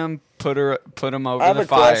 He's seen him put him over I have the a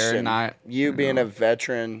fire. question. Not You being a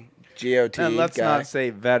veteran GOT And let's guy. not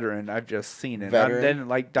say veteran. I've just seen it. Veteran? I didn't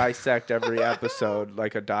like dissect every episode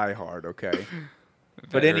like a diehard. Okay. But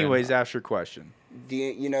Veteran. anyways, ask your question. Do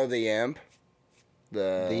you know the imp?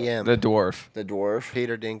 the The the dwarf. dwarf?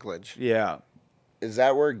 Peter Dinklage. Yeah. Is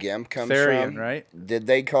that where Gimp comes Therian, from? right? Did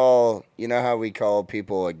they call, you know how we call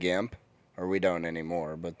people a Gimp? Or we don't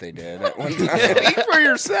anymore, but they did at one time. Speak for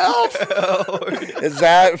yourself. Is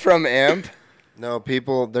that from Imp? No,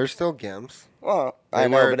 people, they're still gimps. Well, They I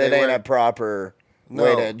know, wear- but it they ain't wear- a proper way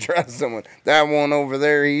No. to address someone. That one over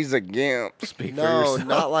there, he's a Gimp. Speak for No, yourself.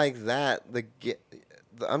 not like that.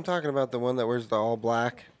 I'm talking about the one that wears the all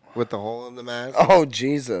black with the hole in the mask. Oh,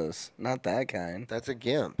 Jesus. Not that kind. That's a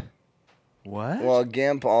gimp. What? Well, a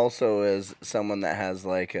Gimp also is someone that has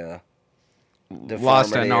like a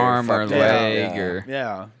Lost an deformity or arm or fucked up. leg Yeah. or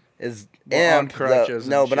yeah. Is Well, on Imp crutches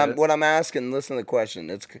no, and but shit. what I'm asking, listen to the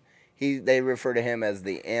question. They refer to him as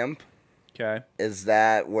the Imp. Okay. Is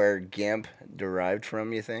that where Gimp derived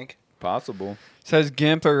from, you think? Possible. says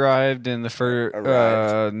Gimp arrived in the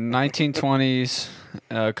Arrived. 1920s.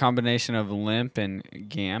 A combination of limp and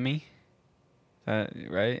gammy. That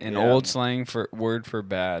right? An Yeah. old slang word for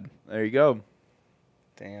bad. There you go.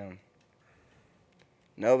 Damn.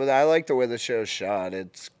 No, but I like the way the show's shot.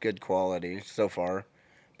 It's good quality so far.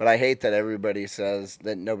 But I hate that everybody says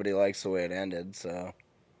that nobody likes the way it ended, so.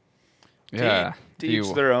 Yeah. To each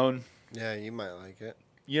You- their own. Yeah, you might like it.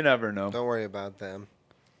 You never know. Don't worry about them.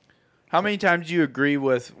 How many times do you agree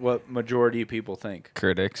with what majority of people think?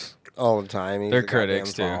 critics. All the time. He's They're a goddamn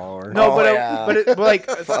critics, too. follower. No, Oh, but yeah. but like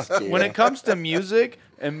Fuck when yeah. it comes to music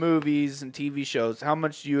and movies and TV shows, how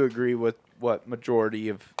much do you agree with what majority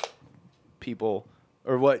of people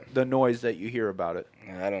or what the noise that you hear about it?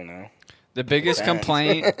 I don't know. The biggest Thanks.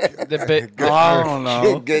 complaint. I don't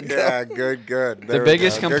know. Good. Yeah, good. The There we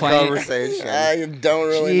biggest go. Good complaint- conversation. I don't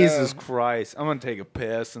really Jesus know. Christ. I'm going to take a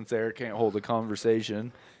piss since Eric can't hold a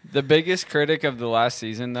conversation. The biggest critic of the last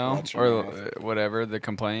season, though, Watch or your mouth. whatever, the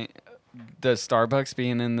complaint the Starbucks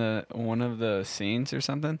being in the one of the scenes or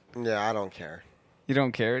something? Yeah, I don't care. You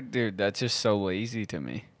don't care, dude? That's just so lazy to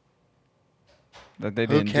me. That they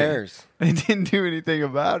Who didn't. cares? They didn't do anything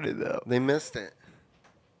about it though. They missed it.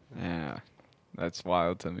 Yeah, that's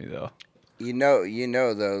wild to me though. You know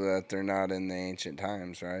though that they're not in the ancient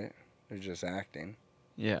times, right? They're just acting.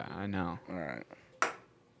 Yeah, I know. All right.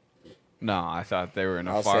 No, I thought they were in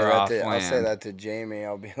a I'll say far that off to land. I'll say that to Jamie.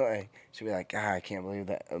 I'll be like, she'll be like, I can't believe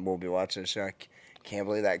that. We'll be watching the show. I can't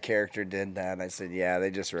believe that character did that. And I said, yeah,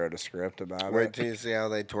 they just wrote a script about Wait it. till you see how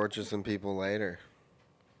they torture some people later.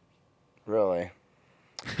 Really?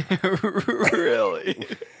 Really?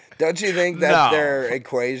 Don't you think that No. their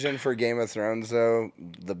equation for Game of Thrones, though,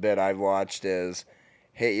 the bit I've watched is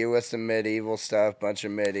hit you with some medieval stuff, bunch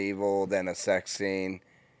of medieval, then a sex scene,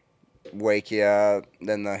 wake you up,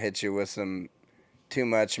 then they'll hit you with some too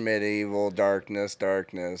much medieval, darkness,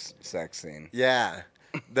 sex scene. Yeah.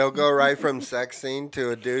 They'll go right from sex scene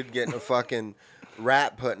to a dude getting a fucking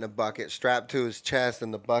rat put in a bucket strapped to his chest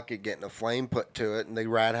and the bucket getting a flame put to it. And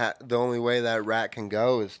the only way that rat can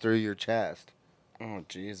go is through your chest Oh,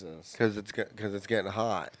 Jesus. because it's getting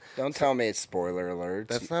hot. Don't tell me it's spoiler alerts.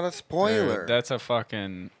 That's not a spoiler. Dude, that's a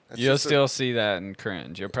fucking. That's You'll just a- still see that and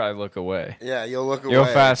cringe. You'll probably look away. Yeah, you'll look away. You'll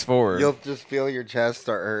fast forward. You'll just feel your chest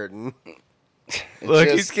start hurting. It's Look,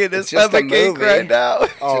 just- he's getting his it's just a stomach ache movie. right now.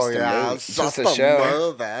 Oh a yeah, movie. it's It's just just a show.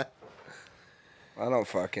 movie. I don't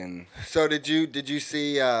fucking... So did you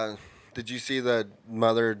see the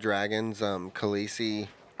mother dragons Khaleesi?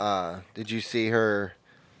 Did you see her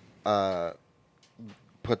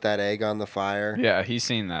put that egg on the fire? Yeah, he's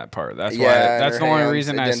seen that part. That's yeah, why. and That's her the only hands,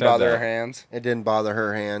 reason it I didn't said bother that. her hands. It didn't bother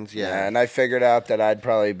her hands. Yeah, and I figured out that I'd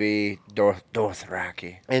probably be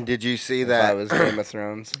Dothraki And did you see if that? I was Game of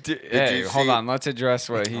Thrones. Hey, you hold see- on. Let's address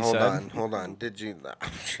what he hold said. on. Did you?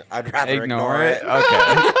 I'd rather Ignore ignore it. it.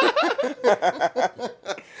 Okay.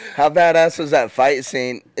 How badass was that fight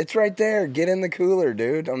scene? It's right there. Get in the cooler,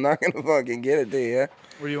 dude. I'm not gonna fucking get it to you.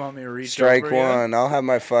 Where do you want me to reach Strike over again? one. I'll have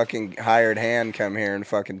my fucking hired hand come here and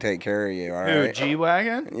fucking take care of you. All Who, right?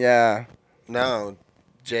 G-Wagon? Yeah, No,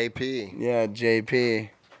 JP, yeah, JP.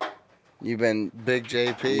 You've been. big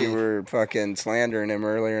JP. You were fucking slandering him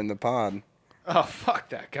earlier in the pod. Oh, fuck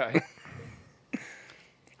that guy.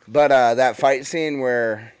 But that fight scene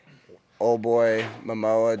where old boy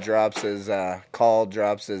Momoa drops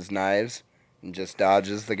his knives and just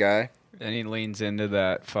dodges the guy. And he leans into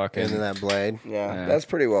that fucking. into that blade. Yeah, Yeah. that's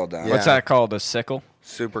pretty well done. Yeah. What's that called? A sickle?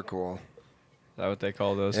 Super cool. Is that what they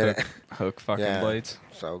call those Yeah. hook fucking Yeah. blades?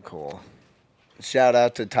 So cool. Shout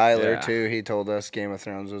out to Tyler Yeah. too. He told us Game of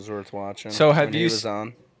Thrones was worth watching. So have when he you was s-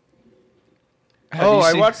 on? Have Oh, you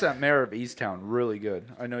I seen watched that Mayor of Easttown. Really good.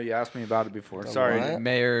 I know you asked me about it before. The Sorry. what?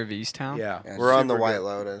 Mayor of Easttown? Yeah. Yeah, We're on the super White good.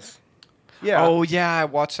 Lotus. Yeah. Oh yeah, I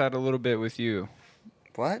watched that a little bit with you.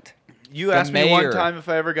 What? You The asked me one mayor. time if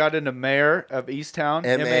I ever got into Mayor of Easttown.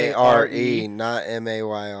 M-A-R-E, not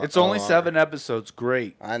M-A-Y-R. It's only 7 episodes.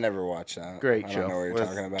 Great. I never watched that. Great I show. don't know what you're With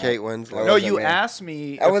talking about. Kate That Winslet. No, wasn't you me. asked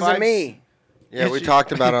me. That wasn't me. Yeah, we She-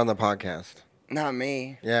 talked about it on the podcast. Not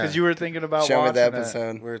me. Yeah. Because you were thinking about Show me watching the it.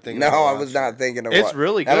 episode. We were thinking no, about I was watching not it. thinking of It's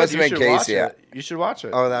really good. That must You have should been watch Casey. it. You should watch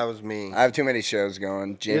it. Oh, that was me. I have too many shows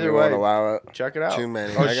going. Jamie Either won't way. allow it. Check it out. Too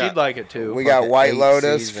many. Oh, I she'd got- like it too. We got Fucking White 8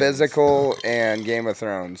 Lotus, seasons. Physical, and Game of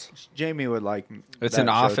Thrones. Jamie would like. It's that an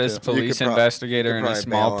show, office too. You police could prob- investigator you in could a probably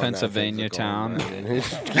small bail on that Pennsylvania physical, town. but I mean, who's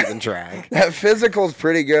keeping track? That Physical's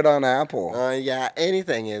pretty good on Apple. Yeah,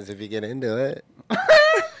 anything is if you get into it.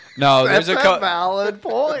 No, That's there's a a valid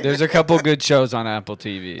point. there's a couple good shows on Apple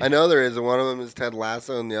TV I know there is. One of them is Ted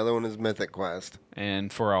Lasso, and the other one is Mythic Quest.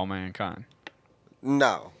 and For All Mankind.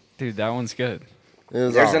 No, Dude, that one's good. it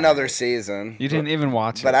was There's all another season, You didn't even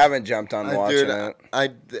watch but it. I haven't jumped on right. watching Dude,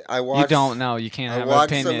 it. I watched. You don't know. You can't I have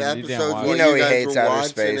watched an some opinion. You didn't episodes watch You where it. know he guys hates were outer watching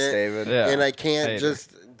space, it, David. Yeah. and I can't Hater.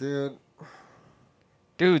 just, dude.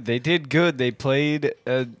 Dude, they did good. They played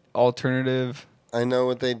an alternative. I know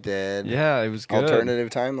what they did. Yeah, it was good. Alternative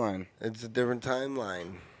timeline. It's a different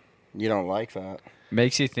timeline. You don't like that?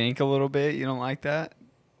 Makes you think a little bit. You don't like that?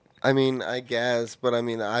 I mean, I guess, but I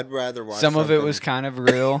mean, I'd rather watch. Some of it something- was kind of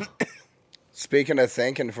real. Speaking of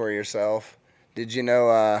thinking for yourself, did you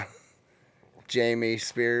know Jamie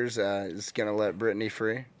Spears is gonna let Britney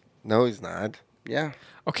free? No, he's not. Yeah.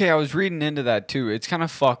 Okay, I was reading into that too. It's kind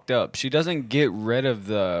of fucked up. She doesn't get rid of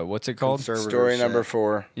the what's it called? Story number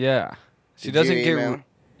 4. Yeah. She Did doesn't you get email?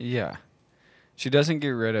 Yeah. She doesn't get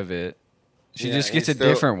rid of it. She Yeah, just gets a he's still-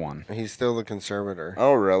 different one. He's still the conservator.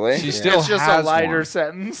 Oh, really? She Yeah. still It's just has a lighter one.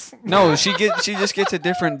 sentence. No, she just gets a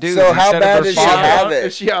different dude. So how instead of bad her does she father. have it?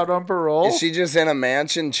 Is she out on parole? Is she just in a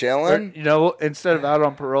mansion Or, chilling? you know, instead of out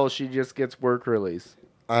on parole, she just gets work release.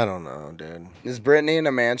 I don't know, dude. Is Brittany in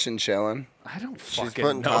a mansion chilling? I don't She's fucking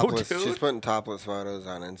putting know, topless. dude. She's putting topless photos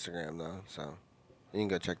on Instagram though, so you can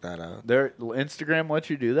go check that out. Their Instagram lets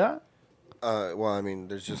you do that? Well, I mean,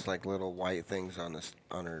 there's just like little white things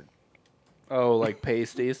on her Oh, like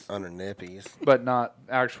pasties, on her nippies, but not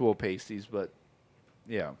actual pasties. But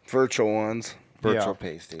yeah, Virtual ones. virtual Yeah.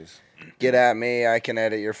 pasties. Get at me. I can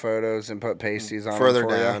edit your photos and put pasties on Further them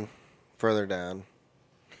for down, you. further down,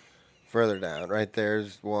 further down. Right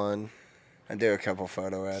there's one, I do a couple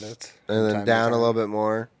photo edits. and from then time to down a time. little bit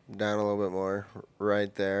more, down a little bit more.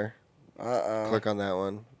 Right there. Uh-oh. Click on that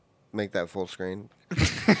one. Make that full screen.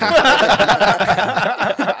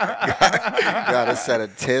 Got a set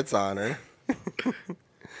of tits on her.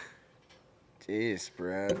 Jeez,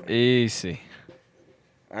 Brad. Easy.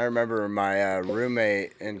 I remember my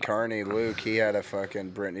roommate in Kearney, Luke, he had a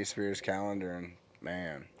fucking Britney Spears calendar, and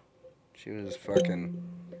man, she was fucking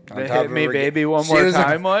on they top hit of me, her baby, one she more was on-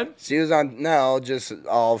 time. One. She was on, no, just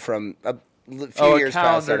all from a few Oh, a years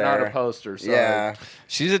past calendar, that not era. a poster. Sorry. Yeah.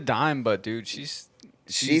 She's a dime, but dude, she's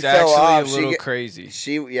She fell actually off. a She little get-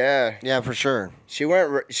 crazy. Yeah, for sure. She went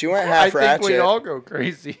I half think ratchet. we all go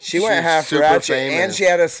crazy. She went She's half super ratchet, and famous. she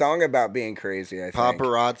had a song about being crazy, I think.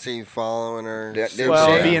 Paparazzi following her. Yeah, super Well,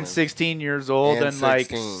 Yeah. being famous. 16 years old And and like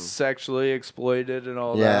 16. sexually exploited and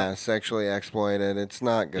all Yeah, that. sexually exploited. It's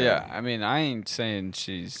not good. Yeah, I mean, I ain't saying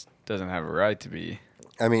she's doesn't have a right to be.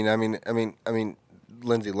 I mean,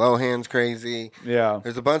 Lindsay Lohan's crazy. Yeah.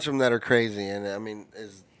 There's a bunch of them that are crazy, and I mean,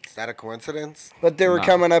 is that a coincidence? But they were Nah.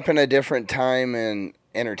 coming up in a different time in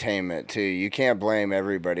entertainment too. You can't blame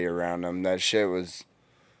everybody around them. That shit was,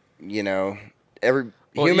 Well,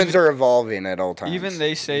 humans even- are evolving at all times. Even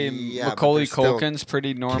they say Yeah, but Macaulay they're still Culkin's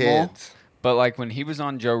pretty normal, Kids. but like when he was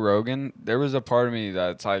on Joe Rogan, there was a part of me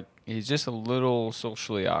that's like he's just a little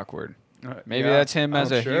socially awkward. Maybe Yeah, that's him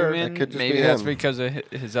as I'm a sure. human. That could just Maybe be that's him. because of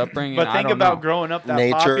his upbringing. But I think don't about know. growing up that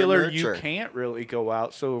Nature and popular, nurture. you can't really go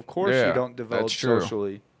out. So of course Yeah, you don't develop that's true.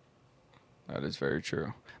 socially. That is very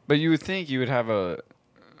true. But you would think you would have a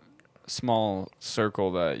small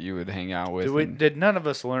circle that you would hang out with. and- Did none of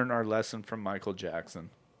us learn our lesson from Michael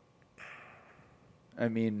Jackson? I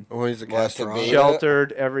mean, Well, he's a Well, to be- castrato.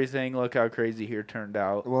 sheltered, everything. Look how crazy he turned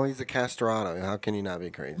out. Well, he's a castrato. How can you not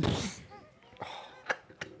be crazy?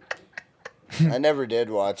 I never did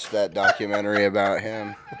watch that documentary about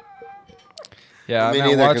him. yeah, I Me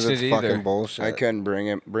haven't neither, watched 'cause it it's either. fucking bullshit. I couldn't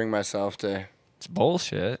bring myself to. It's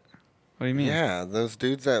bullshit. What do you mean? Yeah, those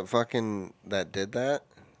dudes that did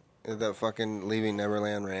that fucking Leaving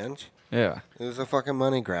Neverland Ranch. Yeah. It was a fucking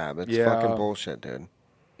money grab. It's Yeah. fucking bullshit, dude.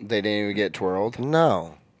 They didn't even get twirled.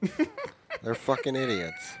 No. They're fucking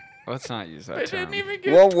idiots. Let's not use that term. get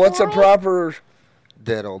Well, what's a proper?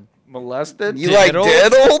 Diddled. molested. You like Diddled?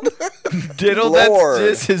 diddled? Diddle, Lord.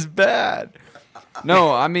 that's just as bad.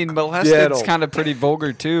 No, I mean molested's Diddle. kind of pretty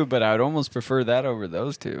vulgar too, but I'd almost prefer that over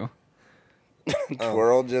those two.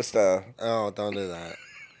 Twirl just a. Oh, don't do that.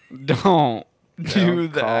 Don't do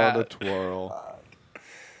Don't call it a that. twirl.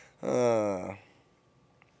 All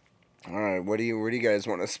right, where do you guys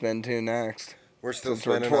want to spin to next? We're still Since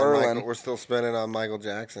we're spinning on twirling. Michael. We're still spinning on Michael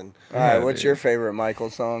Jackson. All right, Yeah, what's dude. your favorite Michael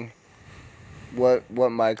song? What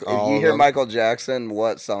Michael? All If you of hear them. Michael Jackson,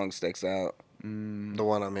 what song sticks out? The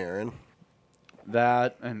one I'm hearing.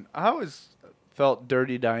 That and I always felt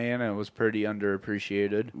Dirty Diana was pretty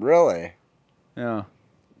underappreciated. Really? Yeah.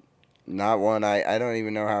 Not one. I don't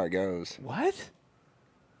even know how it goes. What?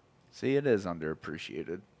 See, it is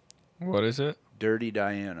underappreciated. What is it? Dirty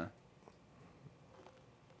Diana.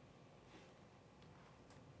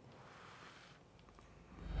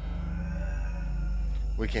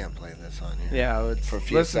 We can't play this on here. Yeah, it's, For a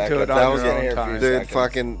few listen to seconds. it That on was your gonna hear own a few time. Dude,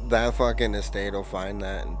 seconds. that fucking estate will find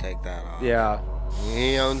that and take that off. Yeah.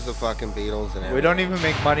 He owns the fucking Beatles and everything. We don't even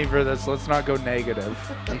make money for this. Let's not go negative.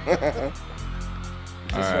 Just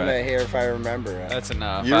All want right. to hear if I remember it. That's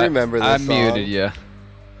enough. You remember this I song? muted you.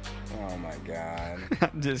 Oh my god.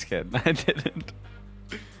 I'm just kidding. I didn't.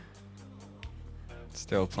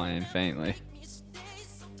 Still playing faintly.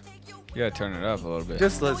 You gotta turn it up a little bit.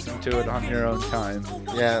 Just listen to it on your own time.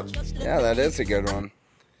 Yeah, Yeah, that is a good one.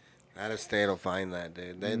 that estate will find that,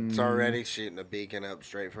 dude. It's already shooting a beacon up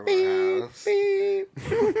straight from our house.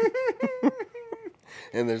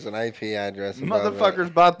 And there's an IP address. above it.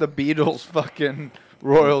 Motherfuckers bought the Beatles fucking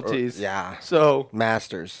royalties. Yeah. So,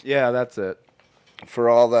 Masters. yeah, that's it. For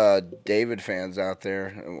all the David fans out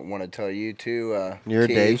there, I want to tell you too. You're a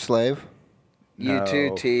T, Dave slave? You too,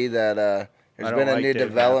 No. T. That I there's don't been a like new Dave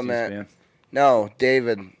development. Matthews No,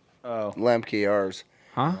 David Band. Oh. Lemke, ours.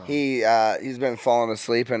 Huh? He's been falling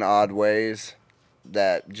asleep in odd ways.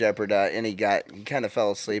 that jeopardized, and he kind of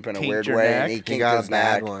fell asleep in a Kinked weird your way, neck? and he He kinked got his a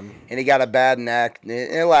bad neck, one. and he got a bad neck.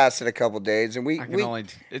 It lasted a couple days, and we It's we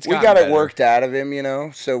gotten got it better. worked out of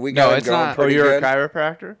him, so we No, got it it's going not- Oh, pretty you're good. a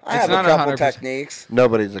chiropractor? I It's have a not couple 100%. techniques.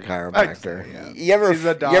 Nobody's a chiropractor. You ever He's a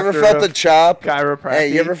you ever doctor felt of the chop? chiropractic. Hey,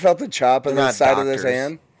 you ever felt the chop on They're the not side of this doctors.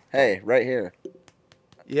 hand? Hey, right here.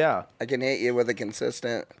 Yeah. I can hit you with a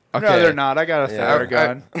consistent. Okay. No, they're not. I got a Yeah.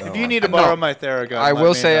 Theragun. If you need to borrow my Theragun, I let will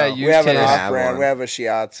me say I know. used We have an his. have off-brand. one. We have a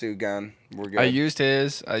Shiatsu gun. We're good. I used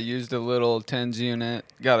his. I used a little TENS unit,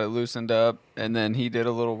 got it loosened up, and then he did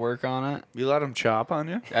a little work on it. You let him chop on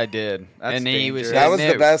you? I did, That's and he was. dangerous. that was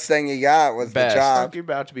hitting the best thing you got was Best. the chop. Fuck, you're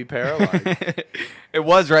about to be paralyzed. It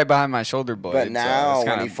was right behind my shoulder blade. But so now, it's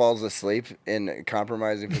when kinda- he falls asleep in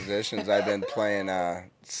compromising positions, I've been playing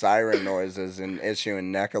siren noises and issuing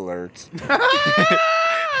neck alerts.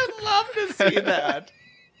 I'd love to see that.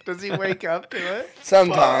 Does he wake up to it?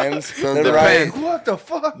 Sometimes. Sometimes. The right- What the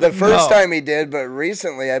fuck? The first No. time he did, but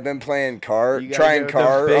recently I've been playing You gotta trying get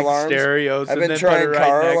car the big alarms. stereos I've and been then trying put it right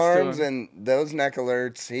car next to alarms, him. and those neck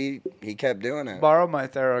alerts, he kept doing it. Borrow my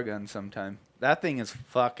Theragun sometime. That thing is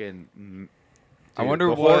fucking. I dude, wonder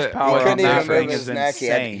the what- horsepower He what on couldn't that even thing move is his neck.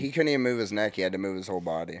 insane. He couldn't even move his neck. He had to move his whole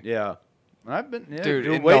body. Yeah. I've been, yeah, Dude,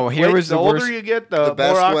 dude, no, here was the the older worst- you get, the the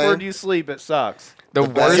best more awkward way- you sleep. It sucks. the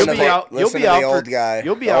best worst. You'll Listen be to- out. You'll Listen be to out the for, old guy.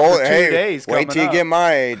 You'll be The out old- for 2 hey, days. Wait till coming you get up.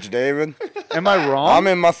 my age, David. Am I wrong? I'm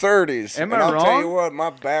in my 30s. Am and I I'll tell wrong? you what, my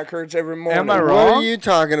back hurts every morning. Am I What wrong? are you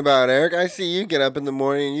talking about, Eric? I see you get up in the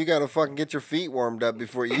morning and you gotta fucking get your feet warmed up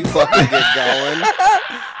before you fucking get going.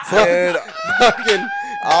 Dude, Fucking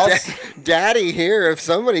I'll daddy here. If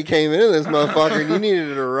somebody came into this motherfucker and you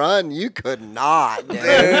needed to run, you could not, dude.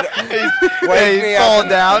 wake me fall up.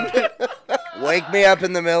 down. Wake me up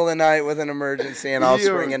in the middle of the night with an emergency, and I'll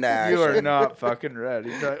spring into action. You are not fucking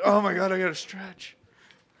ready. You're like, oh my god, I gotta stretch.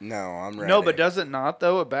 No, I'm ready. No, but does it not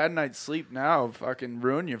though? A bad night's sleep now fucking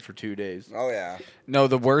ruin you for 2 days. Oh yeah. No,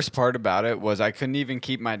 the worst part about it was I couldn't even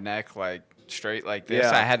keep my neck like straight like this.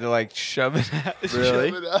 Yeah. I had to like shove it out,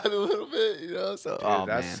 Really? shove it out a little bit, you know. So Dude, oh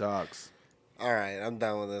that man. sucks. All right, I'm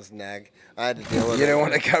done with this neck. I had to deal with it. You don't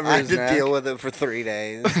want to cover I had his to neck? deal with it for 3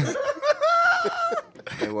 days.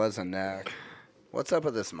 It was a neck. What's up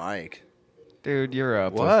with this mic? Dude, you're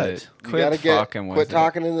up What? with it. You Quit gotta fucking with quit it.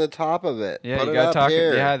 talking into the top of it. Yeah, Put you it gotta up talk.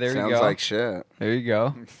 here. Yeah, there Sounds you go. like shit. There you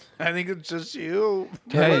go. I think it's just you.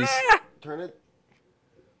 Hey, Turn it.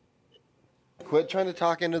 Quit trying to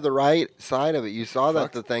talk into the right side of it. You saw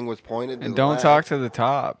that the thing was pointed to and the don't left. talk to the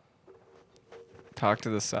top. Talk to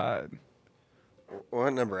the side.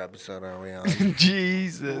 What number episode are we on?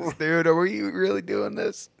 Jesus, dude, are we really doing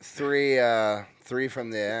this? Three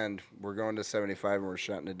from the end. We're going to 75 and we're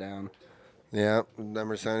shutting it down. Yeah,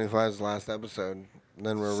 number 75 is the last episode.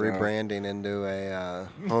 Then we're So- rebranding into a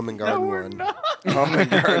home and garden one. Home and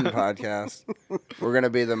Garden Podcast. We're gonna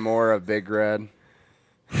be the more of Big Red.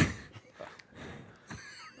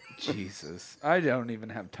 Jesus. I don't even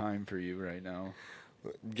have time for you right now.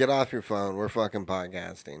 Get off your phone. We're fucking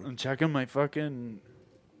podcasting. I'm checking my fucking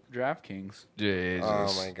DraftKings. Jesus.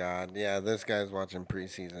 Oh my god. Yeah, this guy's watching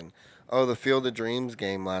preseason. Oh, the Field of Dreams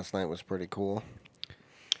game last night was pretty cool.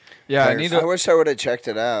 Yeah, I Players- need I to. wish I would have checked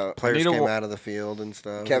it out. Players need to came wa- out of the field and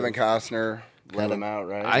stuff. Kevin Costner let him out,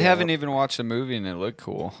 right? I haven't even watched the movie and it looked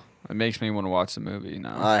cool. It makes me want to watch the movie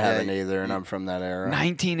now. I haven't Yeah, either, and I'm from that era.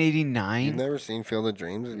 1989. You've never seen Field of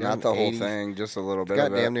Dreams? It's Not got the whole 80s thing, just a little It's bit got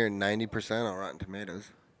of it. damn near 90% on Rotten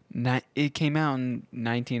Tomatoes. It came out in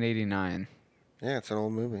 1989. Yeah, it's an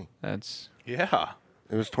old movie. That's. Yeah.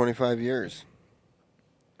 It was 25 years.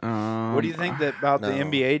 What do you think about the no.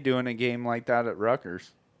 NBA doing a game like that at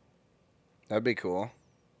Rutgers? That'd be cool.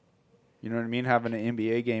 You know what I mean? Having an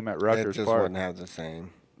NBA game at It Rutgers just Park. wouldn't have the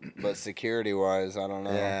same. But security-wise, I don't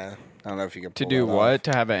know. Yeah. I don't know if you could To pull do that what? off.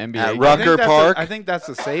 To have an NBA At game? I think Rucker that's Park? I think that's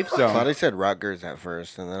a safe I thought zone. he said Rutgers at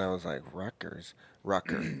first, and then I was like, Rutgers?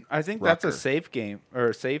 Rucker. I think that's a Rucker. safe game or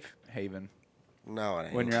a safe haven No, it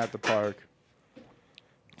ain't. when you're at the park.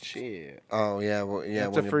 Shit. Oh, yeah. Well, yeah,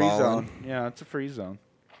 it's when a you're free balling. zone. Yeah, it's a free zone.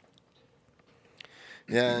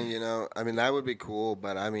 Yeah, you know, I mean, that would be cool,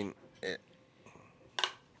 but I mean,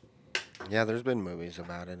 yeah, there's been movies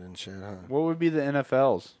about it and shit, huh? What would be the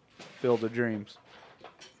NFL's Field of Dreams?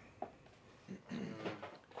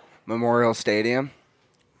 Memorial Stadium.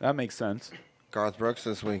 That makes sense. Garth Brooks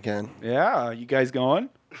this weekend. Yeah, you guys going?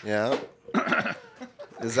 Yeah.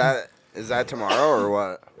 Is that tomorrow or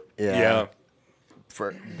what? Yeah.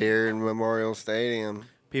 For beer in Memorial Stadium.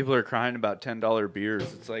 People are crying about $10 beers.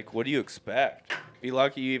 It's like, what do you expect? Be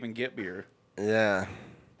lucky you even get beer. Yeah.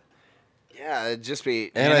 Yeah, it'd just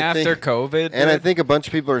be. And I after think- COVID, And I dude, think a bunch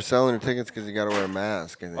of people are selling their tickets because you got to wear a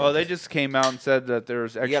mask. I think. Oh, they just came out and said that there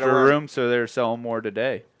was gotta extra wear- room, so they're selling more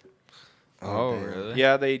today. oh damn. really?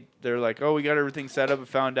 Yeah, they're like, oh, we got everything set up and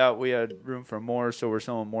found out we had room for more, so we're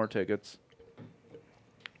selling more tickets.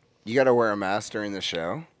 You got to wear a mask during the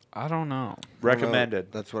show. I don't know.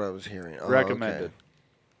 Recommended. That's what I was hearing. Oh, Recommended. okay.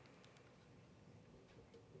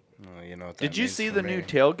 Oh, you know what that Did you means see for the me. new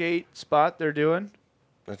tailgate spot they're doing?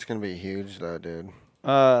 That's gonna be huge, though, dude.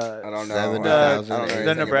 I don't know. 70,000, I don't know the anything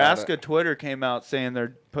The about Nebraska it. Twitter came out saying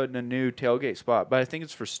they're putting a new tailgate spot, but I think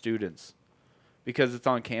it's for students because it's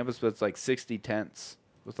on campus, but it's like 60 tents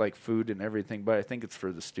with like food and everything. But I think it's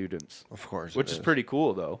for the students, Of course. which it is pretty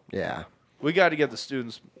cool though. Yeah. We got to get the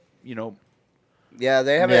students, Yeah,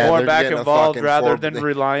 they haven't. Yeah, more they're back getting a involved fucking rather four- than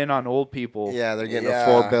relying on old people. Yeah, they're getting Yeah.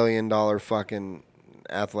 a $4 billion fucking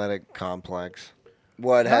athletic complex.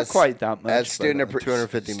 What Not has quite that much. As but- student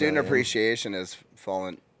 250 student million. appreciation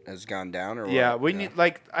has gone down, or yeah, what? we need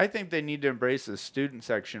I think they need to embrace the student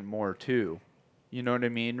section more too. You know what I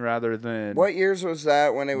mean? Rather than What years was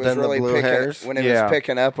that when it was Then the really blue picking hairs? when it Yeah. was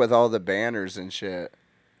picking up with all the banners and shit?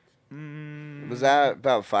 Was that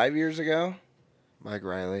about 5 years ago? Mike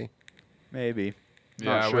Riley. maybe. Yeah,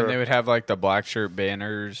 Not when sure. they would have like the black shirt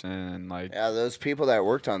banners and like Yeah, those people that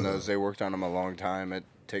worked on those, they worked on them a long time. It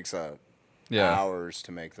takes hours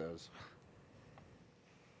to make those.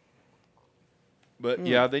 But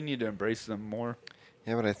yeah, they need to embrace them more.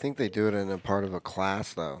 Yeah, but I think they do it in a part of a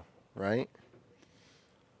class, though, right?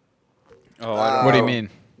 Oh, What do you Oh. mean?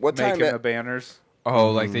 What time? making the banners.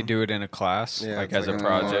 Oh, like they do it in a class, Yeah, like it's as a like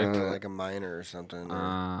project. like a minor or something.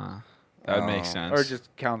 or That would make Oh. sense. Or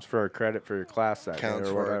just counts for a credit for your class that counts day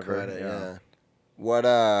or for a whatever. credit. Yeah.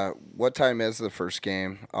 What time is the first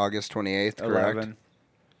game? August 28th, correct? 11.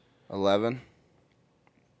 11.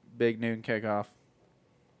 Big noon kickoff.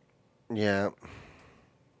 Yeah.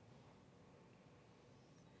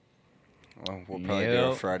 Well, we'll probably do a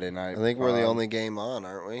Yep. Friday night. I think we're the pod. only game on,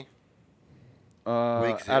 aren't we?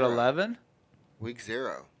 Week At 0. 11? Week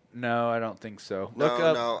 0. No, I don't think so. No, Look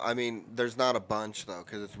up. no. I mean, there's not a bunch though,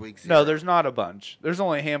 because it's week 0. No, there's not a bunch. There's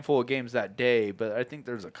only a handful of games that day, but I think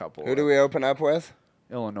there's a couple. Who do we open up with?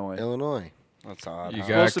 Illinois. Illinois. That's odd. You huh?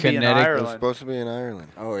 got Supposed to be in Connecticut. It was Ireland. supposed to be in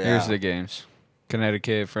Ireland. Oh yeah. Here's the games: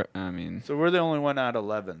 Connecticut. I mean, So we're the only one at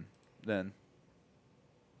 11 then.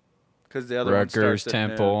 Because the other Rutgers, one starts at noon.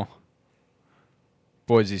 Temple,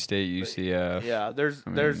 Boise State, UCF. Yeah, there's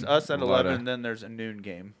I there's mean, us at a lot 11, of- then there's a noon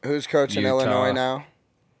game. Who's coaching Utah. Illinois now?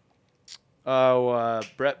 Oh,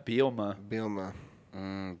 Brett Bielema. Bielma.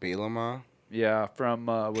 Bielema. Yeah, from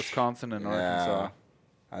Wisconsin and Arkansas.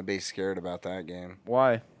 I'd be scared about that game.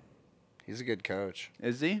 Why? He's a good coach.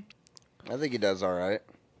 Is he? I think he does all right.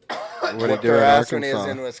 What did he Whooped do their at ass when he was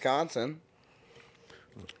Arkansas? in Wisconsin.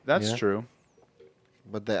 That's Yeah. true.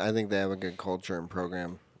 But I think they have a good culture and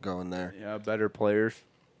program going there. Yeah, better players.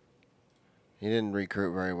 He didn't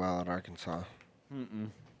recruit very well at Arkansas.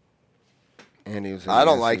 And he was. in I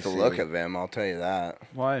don't the like the SEC. look of him. I'll tell you that.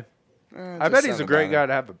 Why? Eh, I just bet he's a something great about guy him.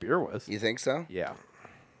 to have a beer with. You think so? Yeah.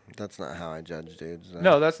 That's not how I judge dudes. Though.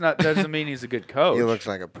 No, doesn't mean he's a good coach. He looks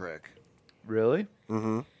like a prick. Really?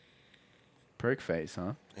 Mm-hmm. Prick face,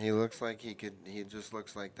 huh? He looks like he could. He just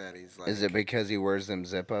looks like that. He's like. Is it because he wears them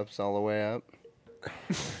zip ups all the way up?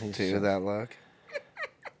 he's To just- that look.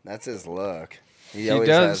 That's his look. He always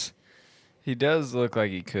does. He does look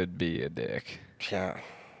like he could be a dick. Yeah.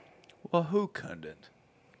 Well, who couldn't?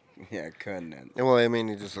 Yeah, couldn't it? Well, I mean,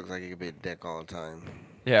 he just looks like he could be a dick all the time.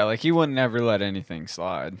 Yeah, like he would never let anything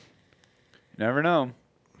slide. Never know.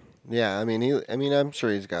 Yeah, I mean, I'm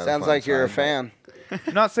sure he's got. Sounds fun like you're a side, fan.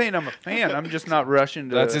 I'm not saying I'm a fan. I'm just not rushing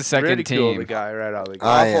to That's his second ridicule team. the guy right out of the gate.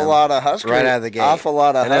 I Awful am. lot of Husker. Right out of the gate. Awful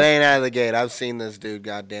lot of And it Husker. ain't out of the gate. I've seen this dude,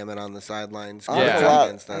 goddamn it, on the sidelines. Awful Yeah. lot,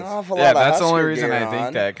 against an us. awful Yeah, lot of that's the only Husker reason gear I think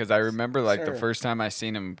on. that, because I remember like Sure. the first time I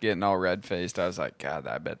seen him getting all red faced, I was like, God,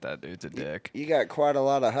 I bet that dude's a dick. You got quite a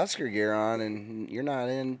lot of Husker gear on, and you're not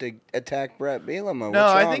in to attack Brett Bielema. No,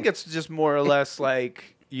 What's I wrong? think it's just more or less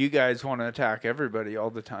like you guys want to attack everybody all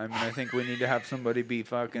the time, and I think we need to have somebody be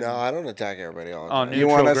fucking No, I don't attack everybody all the on time. You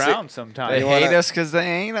neutral want us to- ground They sometimes. You wanna- hate us because they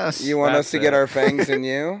ain't us. You want us That's to get it. our fangs in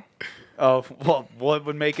you? Oh, well, what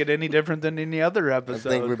would make it any different than any other I episode?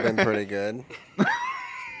 think we've been pretty good.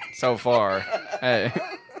 So far. Hey.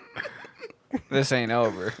 This ain't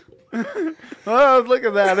over. Oh, look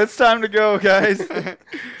at that. It's time to go, guys.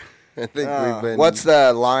 I think we've been. What's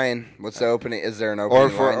the line? What's the opening? Is there an opening or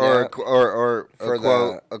for line or yet? or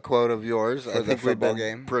For a quote of yours? for I the think we've football been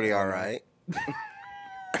game? pretty all right.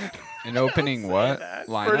 An opening what?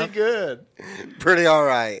 Pretty Lineup? good. Pretty all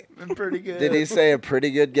right. Pretty good. Did he say a pretty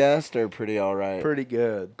good guest or pretty all right? Pretty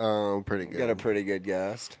good. Oh, pretty Got a good. pretty good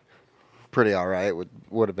guest. Pretty all right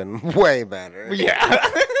would have been way better. Yeah.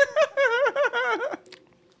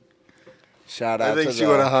 Shout I out think to she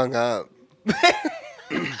would have hung up.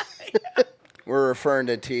 We're referring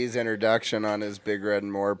to T's introduction on his Big Red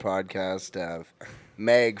and More podcast of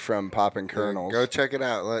Meg from Poppin' Kernels. Go check it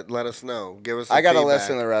out. Let us know. Give us. Some I got to feedback.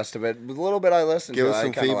 listen to the rest of it. The little bit I listened Give to, us I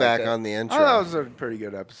some kinda feedback liked it. on the Oh, intro. that was a pretty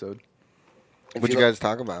good episode. If What you guys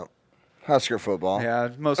talk about? Husker football. Yeah,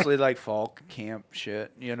 it's mostly like fall camp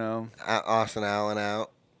shit, you know. Austin Allen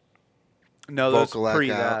out. No, that was Vokalek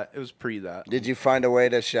pre out. that. It was pre that. Did you find a way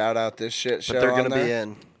to shout out this shit show But they're on gonna there? be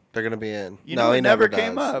in. They're gonna be in. You no, know, he it never does.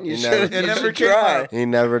 came up. You He should- never. It you never should came try. up. He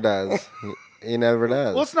never does. He never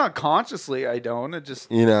does. Well, it's not consciously. I don't. It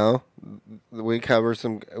just. You know, we cover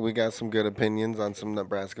some. We got some good opinions on some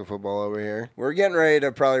Nebraska football over here. We're getting ready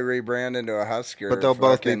to probably rebrand into a Husker. But they'll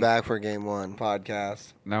both be fucking back for game one.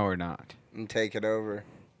 podcast No, we're not. and take it over.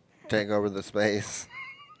 Take over the space.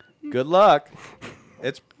 Good luck.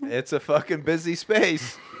 It's a fucking busy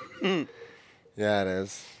space. Yeah, it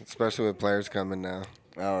is. Especially with players coming now.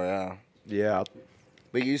 Oh yeah. Yeah.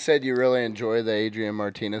 But you said you really enjoy the Adrian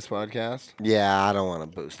Martinez podcast. Yeah, I don't want to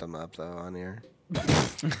boost them up though on here.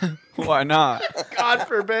 Why not? God I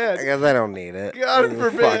forbid. guess I don't need it. God It's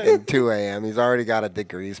forbid. Fucking 2 a.m. He's already got a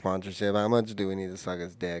degree sponsorship. How much do we need to suck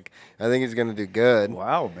his dick? I think he's gonna do good.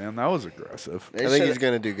 Wow, man, that was aggressive. They I think should- he's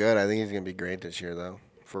gonna do good. I think he's gonna be great this year though.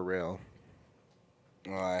 For real.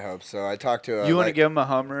 Well, I hope so. I talked to. You want to give him a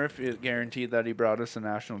Hummer if it guaranteed that he brought us a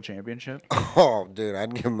national championship? Oh, dude,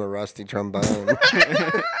 I'd give him a rusty trombone.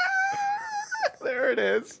 There it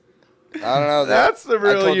is. I don't know. That's the I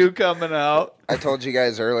real told- you coming out. I told you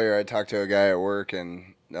guys earlier. I talked to a guy at work,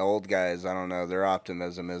 and the old guys. I don't know. Their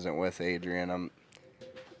optimism isn't with Adrian.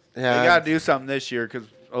 Yeah, We got to do something this year because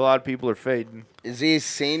a lot of people are fading. Is he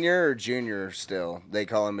senior or junior still? They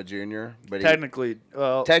call him a junior, but Technically,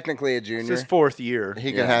 well, technically a it's junior. his fourth year. he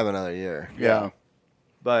Yeah. can have another year. Yeah.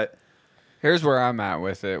 But Here's where I'm at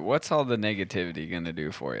with it. What's all the negativity gonna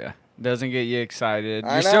do for you? Doesn't get you excited.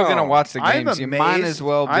 I You're still gonna know. watch the I'm games. amazed. You might as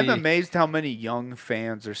well be. I'm amazed how many young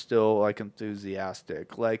fans are still like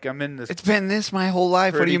enthusiastic. Like I'm in this. It's been this my whole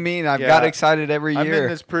life. What do Pretty- you mean? I've got yeah. excited every I'm in year.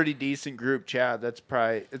 this pretty decent group chat. That's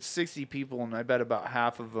probably it's 60 people, and I bet about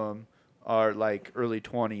half of them are like early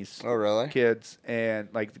 20s Oh, really? kids, and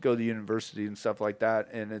like go to university and stuff like that.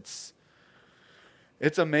 And it's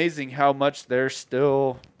amazing how much they're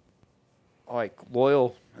still like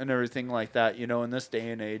loyal and everything like that. You know, in this day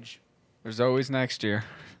and age. There's always next year.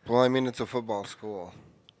 Well, I mean, it's a football school.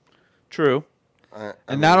 True. I And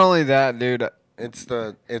mean, not only that, dude. it's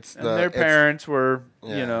the And their it's- parents were,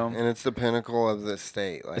 yeah, you know, and it's the pinnacle of the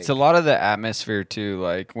state. Like, It's a lot of the atmosphere too.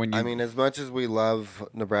 Like when you. I mean, as much as we love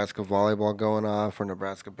Nebraska volleyball going off or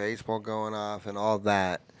Nebraska baseball going off and all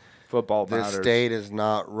that, football this matters. state is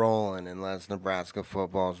not rolling unless Nebraska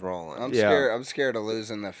football's rolling. I'm Yeah. scared. I'm scared of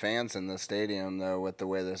losing the fans in the stadium though, with the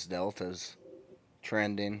way this Delta's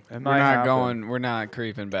trending. It we're might not happen. going. We're not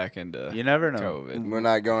creeping back into You never know. COVID. We're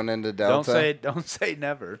not going into Delta. Don't say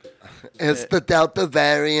never. It's the Delta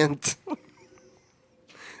variant.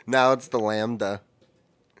 Now it's the Lambda.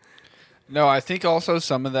 No, I think also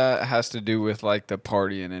some of that has to do with like the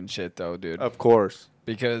partying and shit, though, dude. Of course.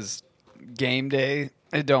 Because game day,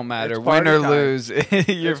 it don't matter. It's Win party or time. lose,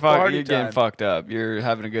 you're party you're getting time. fucked up. You're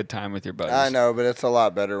having a good time with your buddies. I know, but it's a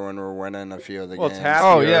lot better when we're winning a few of the Well, games. it's happier.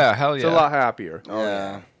 Oh, yeah, hell It's yeah. a lot happier. Oh,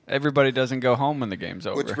 yeah. Everybody doesn't go home when the game's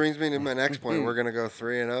over. Which brings me to my next point. We're gonna go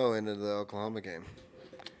 3-0 into the Oklahoma game.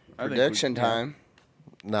 I think Prediction time.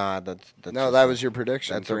 Nah, that's No, just- that was your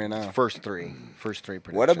prediction. that's 3-0. first three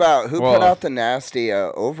predictions. What about who Well, put out the nasty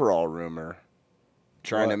overall rumor?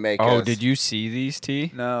 Trying to make Oh, us. did you see these,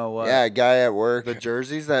 T? No. What? Yeah, a guy at work. the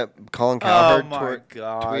jerseys that Colin Oh Cowherd my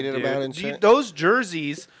god. tweeted dude. about and shit? Those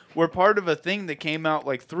jerseys were part of a thing that came out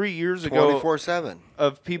like 3 years ago 24/7.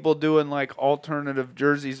 of people doing like alternative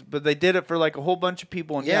jerseys, but they did it for like a whole bunch of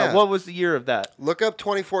people. And Yeah. what was the year of that? Look up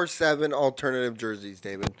 24/7 alternative jerseys,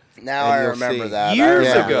 David. Now And I you'll remember see. that. I Years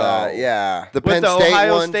remember ago. that, yeah. The With Penn the State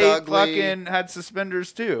Ohio one's State ugly. fucking had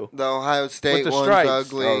suspenders too. The Ohio State the one's stripes.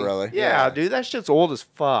 ugly. Oh, really? Yeah, dude, that shit's old as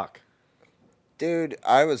fuck. Dude,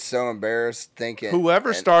 I was so embarrassed thinking. Whoever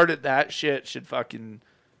and- started that shit should fucking.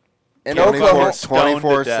 An Get Oklahoma, stoned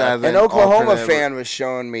to death. 24/7. an Oklahoma alternative- fan was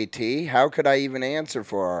showing me T. How could I even answer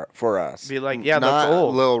for us? Be like, yeah, Not that's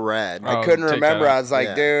old. Lil Red. Oh, I couldn't take remember. that out. I was like,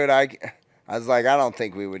 Yeah. dude, I was like, I don't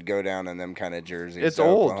think we would go down in them kind of jerseys. It's to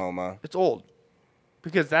old. Oklahoma. It's old.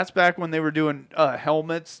 Because that's back when they were doing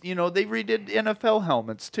helmets. You know, they redid NFL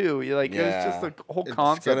helmets too. It was just the whole It's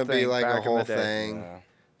concept. gonna be thing like back a in the whole day. thing. Yeah.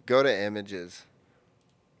 Go to images.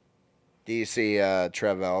 Do you see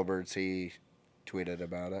Trev Alberts? He tweeted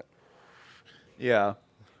about it. Yeah.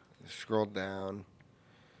 Scroll down.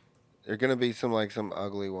 There're gonna be some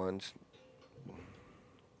ugly ones.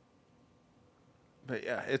 But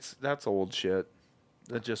yeah, that's old shit.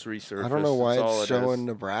 That just resurfaced. I don't know why That's all it's it is. showing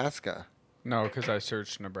Nebraska. No, because I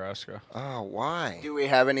searched Nebraska. Oh, why? Do we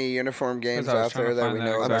have any uniform games 'Cause I was out trying there to that find we that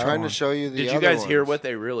know I'm exact about? trying to one. show you the Did you other guys hear ones. what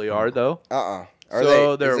they really are though? Are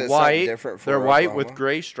So they, they're is it something white. different for They're white with Oklahoma?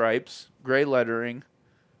 gray stripes, gray lettering,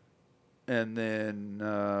 and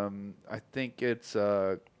then I think it's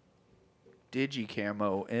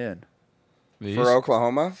Digicamo in. These? For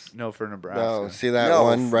Oklahoma? No, for Nebraska. No, see that No,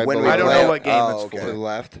 one right when below we I don't play know it- what game oh, it's to for. the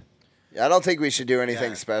left. I don't think we should do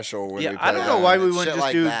anything Yeah. special when we Yeah, play I don't know that. why we Shit wouldn't just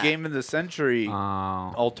like do that. Game of the Century Oh.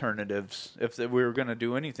 alternatives if we were going to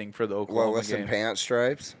do anything for the Oklahoma What, with some game. pant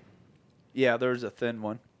stripes? Yeah, there's a thin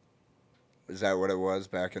one. Is that what it was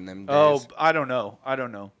back in them days? Oh, I don't know.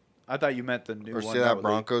 I thought you meant the new Or one. see that would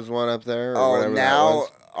Broncos one up there? Or Oh, whatever that now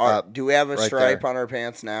was? do we have a right stripe there. on our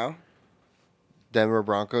pants now? Denver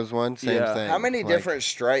Broncos one, same Yeah. thing. How many Like, different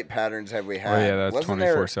stripe patterns have we Oh, had? yeah, that's Wasn't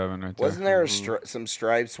there- 24/7 right there. Wasn't there some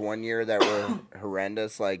stripes one year that were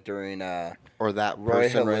horrendous, like during Or that Roy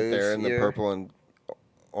person right Hallouz's there in the year? purple and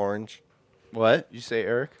orange. What? You say,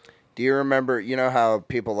 Eric? Do you remember? You know how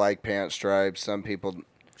people like pant stripes? Some people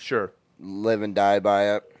Sure. live and die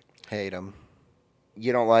by it. Hate them.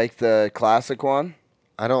 You don't like the classic one?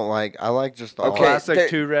 I like just the Okay, Classic there-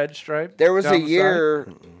 2 red stripe. There was down a the side? year.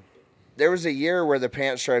 There was a year where the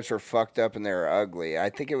pant stripes were fucked up and they were ugly. I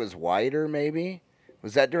think it was whiter, maybe.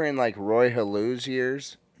 Was that during like Roy Hallouz's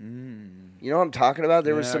years? You know what I'm talking about?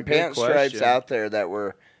 There was Yeah, some good pant stripes question. out there that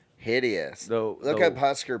were hideous. Look up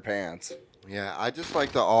Husker pants. Yeah, I just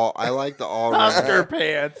like I like the all Husker red.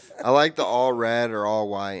 pants. I like the all red or all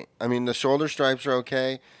white. I mean, the shoulder stripes are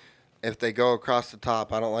okay if they go across the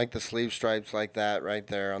top. I don't like the sleeve stripes like that right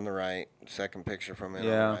there on the right. Second picture from it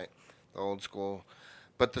Yeah. on the right. The old school.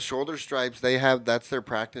 But the shoulder stripes, that's their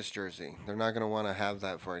practice jersey. They're not going to want to have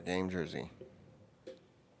that for a game jersey.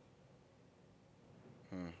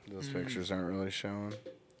 Those pictures aren't really showing.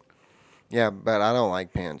 Yeah, but I don't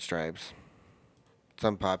like pant stripes. It's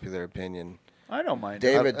unpopular opinion. I don't mind.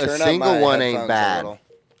 David, A turn single up my one ain't headphones a bad. little.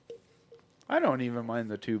 I don't even mind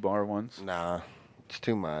the 2-bar ones. Nah, it's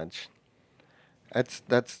too much.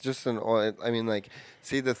 That's just an. I mean, like,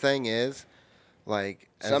 see, the thing is, like,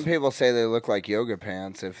 Some people say they look like yoga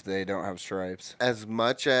pants if they don't have stripes. as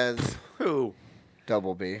much as Who?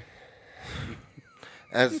 Double B.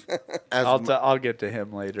 as I'll get to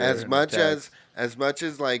him later. as in much text. as much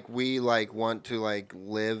as like we like want to like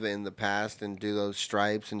live in the past and do those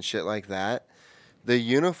stripes and shit like that, the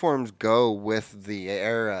uniforms go with the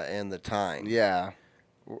era and the time. Yeah.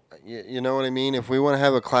 You know what I mean? If we want to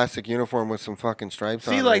have a classic uniform with some fucking stripes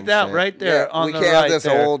on See, it like and that shit. right there Yeah, on we the can't have right this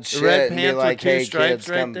there. old The shit red and be pants like, with 2 "Hey, stripes kids,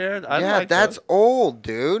 right come-" there. I Yeah, like that's those. old,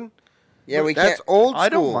 dude. Yeah, we That's can't. old school. I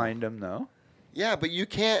don't mind them though. Yeah, but you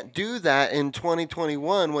can't do that in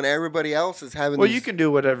 2021 when everybody else is having. Well, these, you can do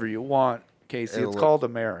whatever you want, Casey. It'll It's look- called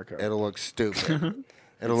America. It'll look stupid.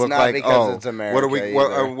 It'll It's look not like because it's America What are we?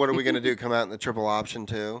 either. What are we gonna do? Come out in the triple option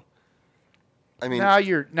too? I mean, now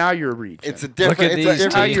you're reaching. it's a different. at It's these a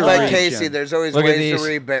different Now you're Like time. Casey, there's always Look at ways to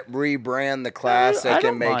these. rebrand the classic don't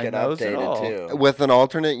and make mind it those at all. updated too. With an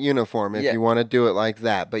alternate uniform, if Yeah. you want to do it like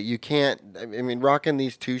that, but you can't. I mean, rocking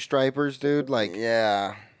these 2 stripers, dude. Like,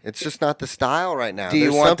 Yeah. it's just not the style right now. Do you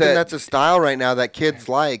There's want something that- that's a style right now that kids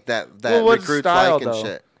like, that Well, what's recruits style, like and though?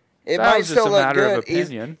 shit. It That might was just still a look matter good. of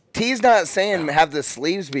opinion. T's not saying have the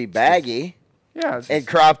sleeves be baggy Yeah, it's and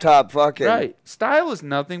crop top fucking. right. Style is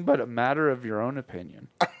nothing but a matter of your own opinion.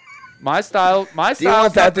 My style. Do you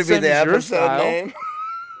want that to be the episode style, name?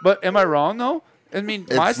 But am I wrong though? I mean,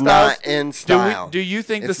 my It's style. not in style. Do you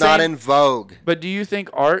think It's the same? not in vogue. But do you think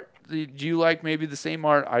art? Do you like maybe the same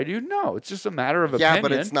art I do? No, it's just a matter of opinion. Yeah,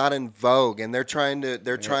 but it's not in vogue, and they're trying to in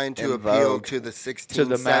appeal vogue. to the 16 to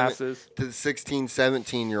the masses. to the 16,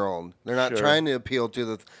 17-year-old. They're not Sure. trying to appeal to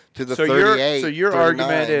the So 38. your 39.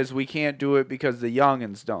 argument is we can't do it because the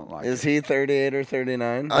youngins don't like Is it. he 38 or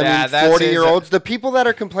 39? I Yeah, mean, that's 40-year-olds. The people that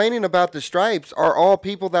are complaining about the stripes are all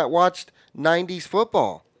people that watched 90s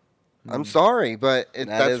football. I'm sorry, but That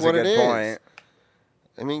that's is what a it good is. point.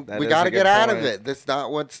 I mean, That we is got a to good get out of point. it. That's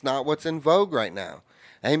not what's in vogue right now.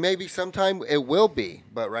 And maybe sometime it will be,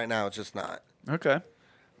 but right now it's just not. Okay.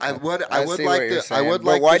 I would I like see what you're the I saying, would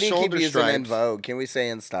but like why the do you keep shoulder using in stripes. vogue? Can we say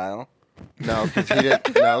in style? No, because he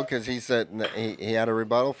didn't. No, because he said he had a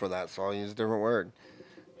rebuttal for that, so I'll use a different word.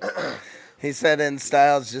 He said in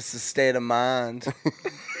style it's just a state of mind.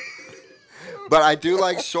 But I do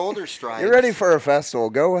like shoulder stripes. You're ready for a festival.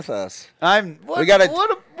 Go with us. We got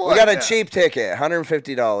a cheap ticket,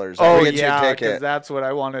 $150. Oh I'll get you a yeah, ticket. because that's what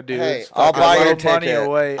I want to do. Hey, is I'll fucking buy your throw money ticket.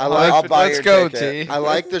 away. I'll buy Let's your go, ticket. T. I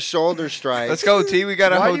like the shoulder stripes. Let's go, T. We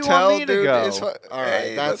got a Why do you want hotel, me to dude. go? It's All right,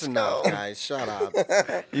 Hey, that's let's enough, go. guys. Shut up.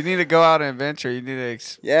 You need to go out and adventure. You need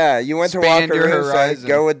to. Yeah, you went to Expand your Wakarusa. horizon.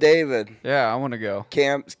 Go with David. Yeah, I want to go.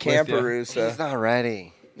 Camp He's Camperusa. not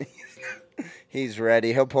ready. He's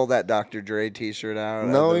ready. He'll pull that Dr. Dre T-shirt out.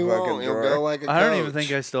 No, of the he fucking won't. He'll drawer. go like a I don't even coach.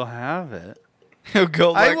 think I still have it. He'll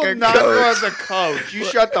go I like will a not go coach. as a coach. You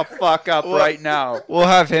shut the fuck up right now. We'll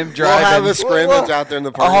have him We'll driving. have a scrimmage out there in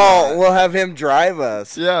the parking Oh, lot. we'll have him drive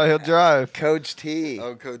us. Yeah, he'll drive. Coach T.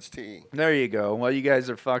 Oh, Coach T. There you go. Well, you guys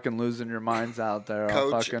are fucking losing your minds out there.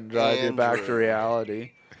 I'll Coach fucking drive you back to Andrew.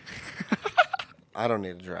 reality. I don't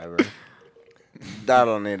need a driver. I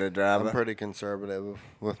don't need a driver. I'm pretty conservative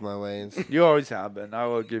with my ways. You always have been. I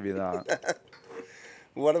will give you that.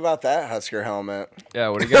 What about that Husker helmet? Yeah,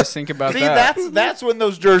 what do you guys think about See, that? that's when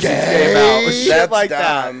those jerseys came out. Gay. Shit That's like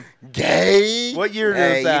dumb. Gay? that. What year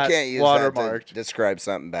Hey, is you that can't use watermarked? that to describe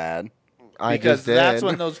something bad. I Because just did. that's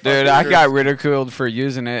when those Dude, fucking I got jerseys- ridiculed for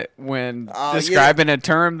using it when Oh, describing a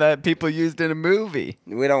term that people used in a movie.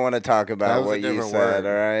 We don't want to talk That about was a what you different said, word.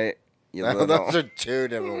 all right? You No, little... those are two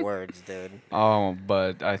different words, dude. Oh,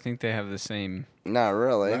 but I think they have the same. Not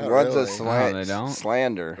really. Not What's really. a No, they don't.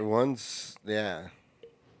 slander? One's, yeah,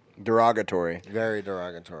 Derogatory. very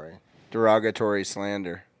derogatory. Derogatory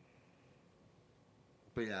slander.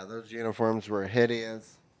 But yeah, those uniforms were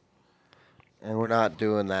hideous. And we're not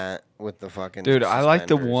doing that with the fucking Dude, I like the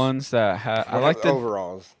suspenders. ones that have. I What like about the.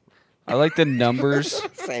 overalls. I like the numbers.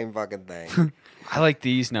 Same fucking thing. I like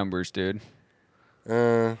these numbers, dude.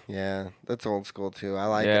 Yeah, that's old school too.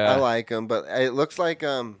 I Yeah. like them, but it looks like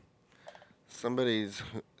somebody's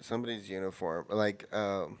uniform. Like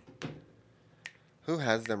who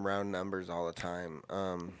has them round numbers all the time?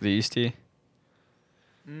 The East T.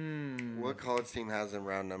 What college team has them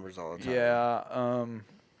round numbers all the time? Yeah.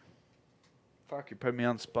 Fuck, you put me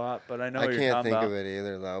on the spot, but I know I what you're can't talking think about. of it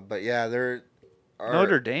either though. But yeah, there are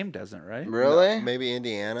Notre Dame doesn't, right? Really? maybe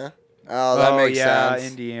Indiana. Oh, that makes yeah,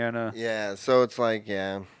 sense. Indiana. Yeah, so it's like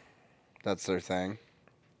That's their thing.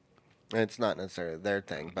 it's not necessarily their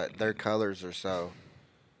thing, but their colors are so.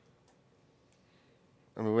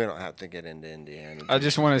 I mean, we don't have to get into Indiana. I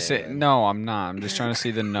just want to say David. no. I'm not. I'm just trying to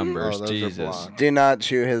see the numbers. those are Jesus. blocked. Do not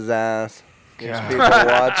chew his ass. There's God.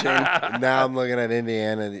 people watching. Now I'm looking at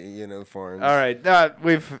Indiana uniforms. All right,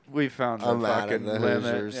 we've found the I'm out of fucking the limit.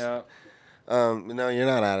 Hoosiers. Yeah, No, you're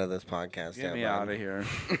not out of this podcast. get yet, me bud. out of here.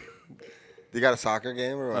 You got a soccer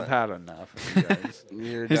game or what? I've had enough of you guys.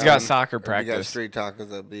 You're He's done. got soccer Or you got practice. street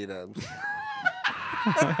tacos at B-dubs.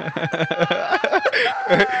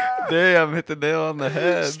 Damn, hit the nail on the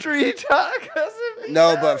head. Street tacos.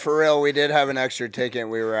 No, but for real, we did have an extra ticket.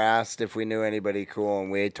 We were asked if we knew anybody cool,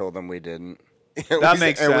 and we told them we didn't. That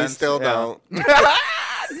makes and sense. we still yeah. don't.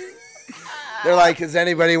 They're like, does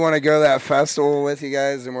anybody want to go to that festival with you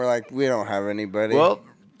guys? And we're like, we don't have anybody. Well,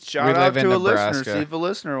 shout We out live in to a listener. Nebraska. See if a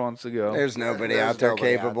listener wants to go. there's nobody There's out there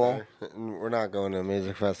nobody out capable. there. And we're not going to a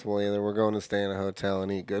music festival either. We're going to stay in a hotel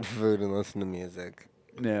and eat good food and listen to music.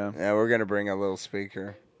 Yeah, Yeah, we're gonna bring a little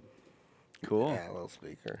speaker. cool. Yeah, a little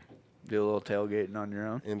speaker. Do a little tailgating on your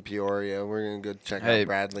own. In Peoria, we're going to go check Hey, out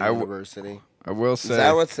Bradley I w- University. I will Is say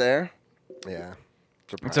that what's there? Yeah.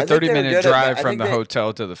 it's I a think they were 30-minute good at drive that. I from think the they-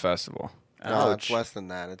 hotel to the festival. No, it's Ouch. less than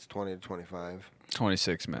that. It's 20 to 25.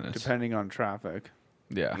 26 minutes. Depending on traffic.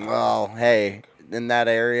 Yeah. Well, hey, in that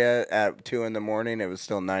area at 2 a.m, it was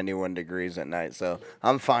still 91 degrees at night. So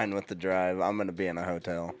I'm fine with the drive. I'm gonna be in a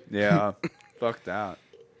hotel. Yeah, fuck that.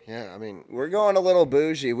 Yeah, I mean, We're going a little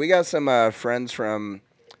bougie. We got some friends from,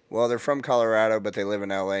 well, they're from Colorado, but they live in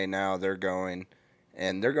LA now. They're going,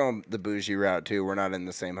 and they're going the bougie route too. We're not in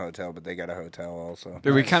the same hotel, but they got a hotel also.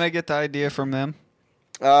 Did we kind of get the idea from them?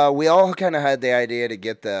 We all kind of had the idea to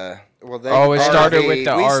get the. well, they Oh, it RV. started with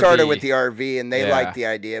the we RV. started with the RV, and they Yeah. liked the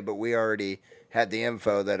idea, but we already had the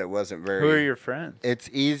info that it wasn't very. Who are your friends? it's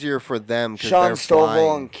easier for them because Sean they're Stovall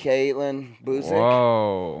flying. and Caitlin Buzik.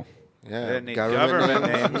 Whoa. Yeah, Didn't need government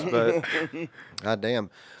names, but God damn.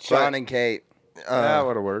 Sean and Kate. that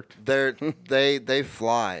would have worked. They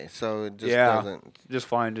fly, so it just Yeah. doesn't. Just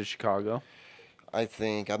flying to Chicago. I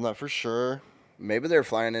think I'm not for sure. Maybe they're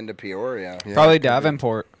flying into Peoria. Yeah, Probably could be.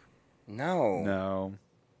 Davenport. No, No.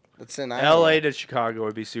 that's in LA to Chicago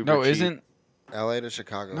would be super No, cheap. isn't. LA to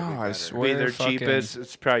Chicago. No, would be I better. swear. Be their fucking- cheapest.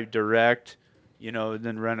 It's probably direct,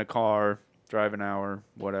 then rent a car, drive an hour,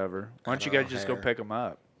 whatever. Why don't you don't guys just know, go pick them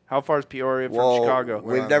up? How far is Peoria from Well, Chicago?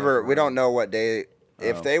 we don't know what day.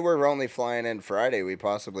 If they were only flying in Friday, we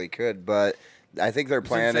possibly could, but I think they're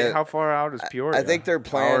planning it. How far out is Peoria? I think they're Hour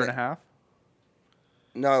planning. and a half.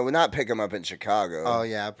 No, not pick them up in Chicago. Oh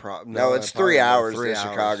yeah, No, it's 3 hours to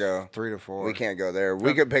Chicago. 3 to 4. We can't go there.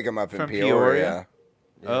 We could pick them up in from Peoria.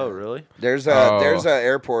 Oh, really? There's a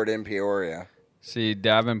airport in Peoria. See,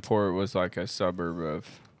 Davenport was like a suburb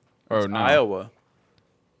of, It's Iowa.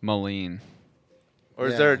 Moline. Or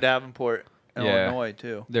is Yeah. there a Davenport, Yeah. Illinois,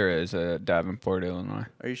 too? There is a Davenport, Illinois.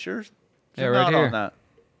 Are you sure? Yeah, Zoom right out here. on that.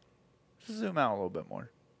 Just zoom out a little bit more.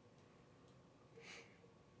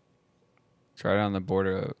 It's right on the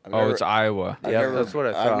border. never- It's Iowa. That's what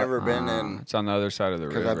I thought. I've never been in. It's on the other side of the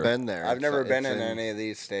Because river. I've been there. I've never been It's in any of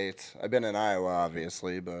these states. I've been in Iowa,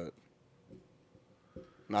 obviously, but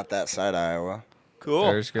not that side of Iowa. Cool.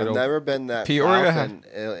 There's good I've old never been that Peoria south in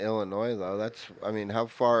Illinois though. That's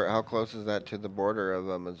how close is that to the border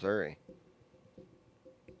of Missouri?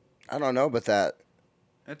 I don't know, but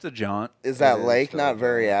It's a jaunt. is that It is lake still not a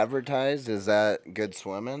very giant. advertised? Is that good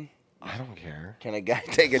swimming? I don't care. Can a guy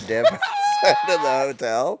take a dip outside of the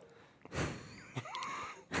hotel?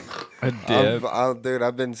 a dip. Dude,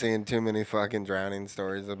 I've been seeing too many fucking drowning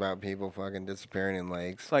stories about people fucking disappearing in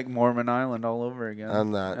lakes. It's like Mormon Island all over again.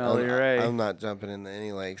 I'm not. LA. I'm not jumping into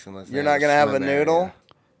any lakes unless they You're not gonna have a swim noodle. area.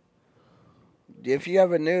 If you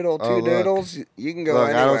have a noodle, two Oh, look. noodles, you can go Look,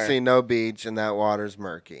 anywhere. I don't see no beach and that water's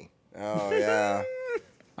murky. Oh yeah.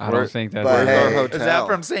 I don't think that's but Where's our hey, hotel? Is that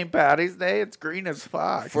from St. Patty's Day? It's green as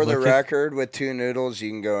fuck. For the Look at- record, with two noodles, you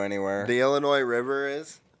can go anywhere. The Illinois River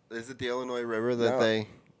is? Is it the Illinois River that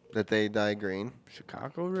No. they dye green?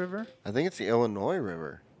 Chicago River? I think it's the Illinois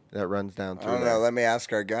River that runs down I through don't there. know. Let me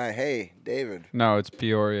ask our guy. Hey, David. No, it's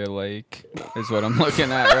Peoria Lake. Is what I'm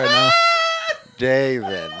looking at right now.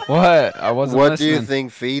 David, What? I wasn't what listening. do you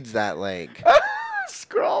think feeds that lake?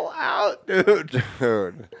 Scroll out, dude.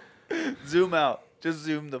 Dude. Zoom out. Just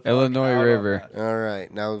zoom the fuck Illinois out on River. that. All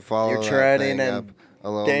right, now follow You're that treading thing in up a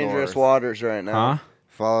little Dangerous north. waters right now. Huh?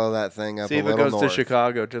 Follow that thing up See a if it little goes north. to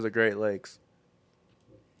Chicago to the Great Lakes.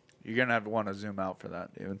 You're gonna have to want to zoom out for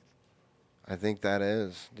that, dude. I think that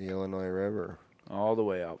is the Illinois River. All the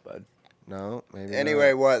way out, bud. No, maybe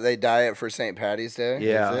Anyway, not. what they dye it for St. Patty's Day?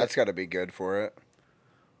 Yeah. that's got to be good for it.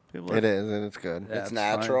 People It is, and it's good. Yeah, it's it's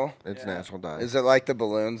natural. It's Yeah. natural dye. Is it like the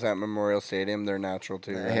balloons at Memorial Stadium? They're natural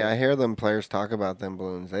too. Right? Hey, I hear them players talk about them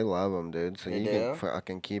balloons. They love them, dude. So They you do? can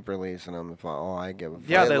fucking keep releasing them. If all I give a fuck.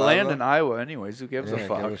 Yeah, They they love land them? in Iowa anyways. Who gives Yeah, a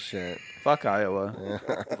fuck? give a shit. Fuck Iowa.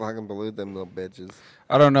 Yeah, fucking balloon them little bitches.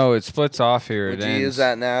 I don't know. It splits off here. Would It you ends. use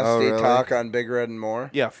that nasty Oh, really? talk on Big Red and More?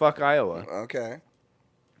 Yeah, fuck Iowa. Okay.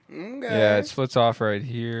 Okay. Yeah, it splits off right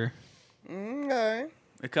here. Okay.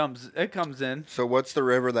 It comes in. So what's the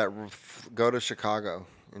river that go to Chicago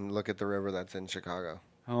and look at the river that's in Chicago?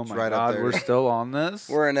 Oh It's my right up god, there. we're still on this?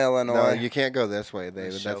 We're in Illinois. No, you can't go this way,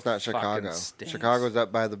 David. This That's show not Chicago. fucking stinks. Chicago's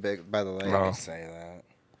up by the lake. Oh. Don't say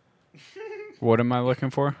that. What am I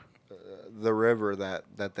looking for? The river that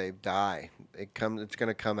they dye. It's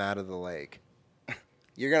gonna come out of the lake.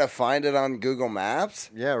 You're gonna find it on Google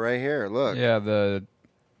Maps. Yeah, right here. Look. Yeah, the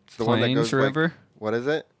It's the one that Plains goes like- River. what is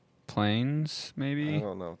it? Plains, I maybe.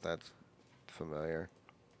 don't know if that's familiar.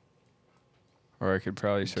 Or I could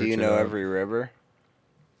probably search. Do you it know up. every river?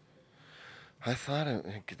 I thought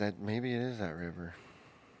that maybe it is that river.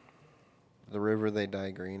 The river they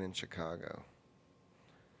dye green in Chicago.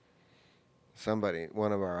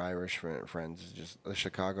 One of our Irish friends is just the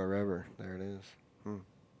Chicago River. There it is.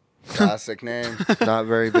 Classic name. Not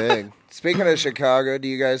very big. Speaking of Chicago, do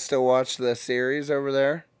you guys still watch the series over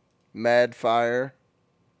there? Med, Fire,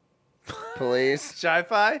 Police.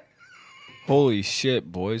 Sci-fi? Holy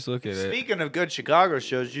shit, boys! Look at it. Speaking of good Chicago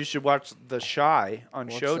shows, you should watch The Shy on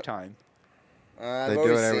What's Showtime. I've They do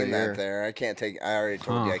always it every seen year. that there. I can't take. I already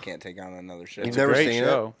told you Huh. I can't take on another show. You've It's never a great seen it?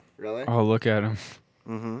 show. Really? Oh, look at him,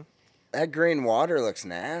 Mm-hmm. That green water looks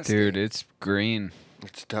nasty. dude! It's green.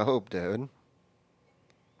 It's dope, dude.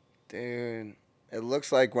 Dude, it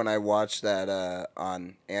looks like when I watched that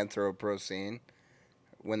on Anthropocene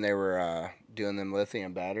when they were doing them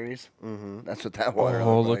lithium batteries. Mm-hmm. That's what that water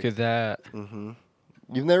Oh, looked look like. at that, Mm-hmm.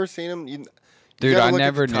 You've never seen them? dude! I look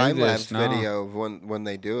never at the knew time-lapse this. No. video of when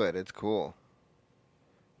they do it. It's cool.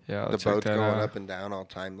 Yeah, I'll The check boat's that going out. up and down, all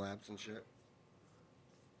time-lapse and shit.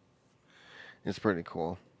 It's pretty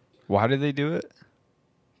cool. Why did they do it?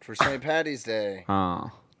 For St. Patty's Day. Oh,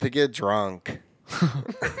 To get drunk.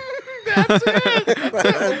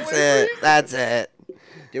 That's it. That's it.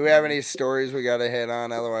 Do we have any stories we got to hit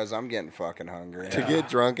on? Otherwise, I'm getting fucking hungry. To get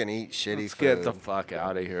drunk and eat shitty Let's food. get the fuck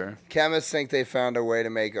out of here. Chemists think they found a way to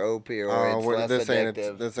make opioids less this ain't.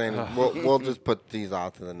 addictive. This ain't. We'll just put these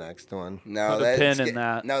off to the next one. No, Put a pin in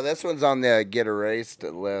that. No, this one's on the get erased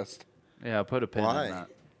list. Yeah, put a pin Why? in that.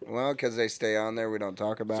 Well, because they stay on there, we don't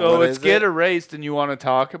talk about So What it. it's is get it? erased, and you want to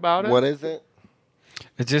talk about it? What is it?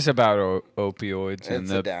 It's just about opioids and It's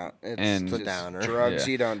the a down. It's and- just It's a downer. drugs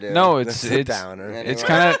Yeah. you don't do. No, it's It's a downer. it's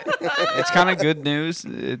Anyway. kind of good news.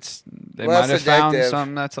 It's they Less might have found addictive.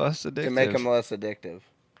 something that's less addictive. to make them less addictive.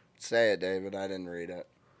 Say it, David. I didn't read it.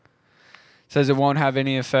 Says it won't have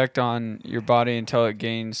any effect on your body until it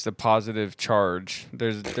gains the positive charge.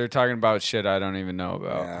 They're talking about shit I don't even know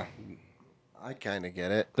about. Yeah. I kind of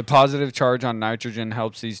get it. The positive charge on nitrogen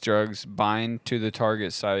helps these drugs bind to the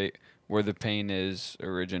target site where the pain is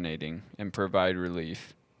originating and provide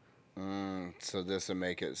relief. So this will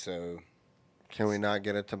make it so. Can we not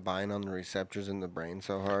get it to bind on the receptors in the brain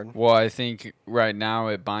so hard? Well, I think right now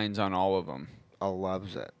it binds on all of them. Oh,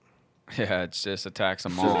 loves it. Yeah, it just attacks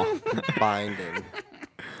them all. Binding.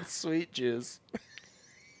 Sweet jizz.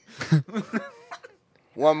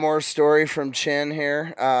 One more story from Chin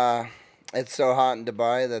here. It's so hot in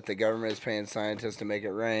Dubai that the government is paying scientists to make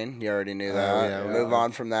it rain. You already knew that. yeah, Move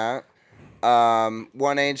on from that.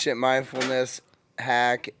 One ancient mindfulness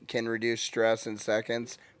hack can reduce stress in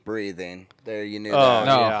seconds. Breathing. There, you knew Oh, that.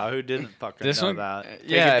 No. yeah. Who didn't fucking This know one- that?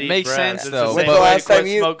 yeah, Take a it deep makes breath. sense, It's though, The When's same the way to last quit time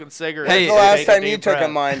you- smoking cigarettes. Hey, When's the last Take a time you deep took a breath.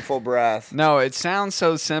 mindful breath? No, it sounds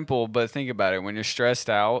so simple, but think about it. When you're stressed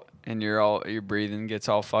out and your breathing gets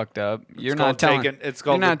all fucked up, you're It's not called telling. taking- It's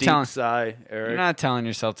called you're a not deep telling- sigh, Eric. You're not telling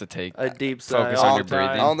yourself to take. a deep sigh. Focus all on your the time.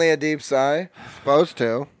 breathing. Only a deep sigh. Supposed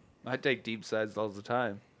to. I take deep sighs all the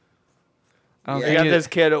time. I don't Yeah. I think got it- this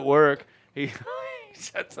kid at work. He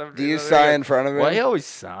said something. Do you the other sigh day. in front of him? Why you always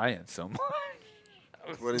sighing so much?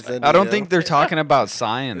 What is that? I don't think they're talking about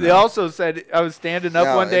sighing. They though. also said I was standing up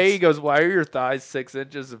No, one day. it's- He goes, "Why are your thighs 6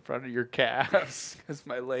 inches in front of your calves?" Because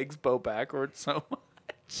my legs bow backwards so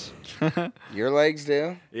much. Your legs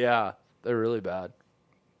do? Yeah, they're really bad.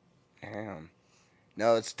 Damn.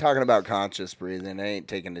 No, it's talking about conscious breathing. It ain't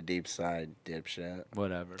taking a deep sigh, dipshit.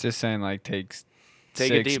 Whatever. Just saying, like, take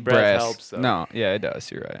Take a six deep breath breaths. helps, though. No, yeah, it does.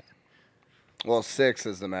 You're right. Well, 6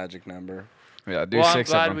 is the magic number. Yeah, do Well, I'm 6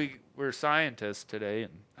 of glad them. we're scientists today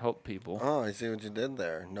and help people. Oh, I see what you did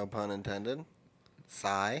there. No pun intended.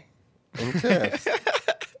 Sigh. And tiff.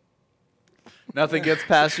 Nothing gets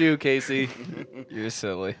past you, Casey. You're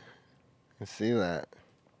silly. I see that.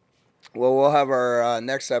 Well, we'll have our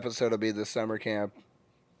next episode will be the summer camp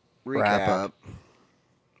recap. Wrap up.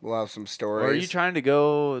 We'll have some Or stories. are you trying to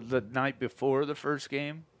go the night before the first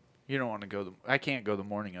game? You don't want to go. I can't go the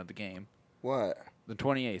morning of the game. What? The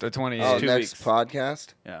 28th. The 28th. Oh, 2 next weeks. podcast?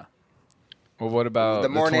 Yeah. Well, what about the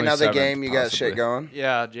morning of the 27th, game, you got possibly? shit going?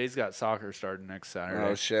 Yeah, Jay's got soccer starting next Saturday.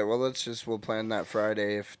 Oh, shit. Well, we'll plan that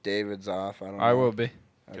Friday if David's off. I don't know. I will be.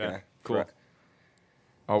 Okay. Okay, cool.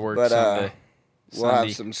 I'll work But, Sunday. We'll Sunday.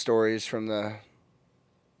 have some stories from the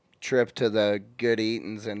trip to the Good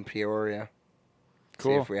Eatins in Peoria. See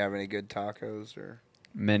Cool. if we have any good tacos or.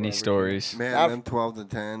 Many barbecue. stories. Man, I've- them 12 to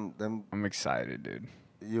 10, them I'm excited, dude.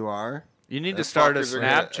 you are? You need to Them start a fuckers are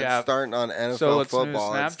gonna- it's Snapchat. starting on NFL So let's do a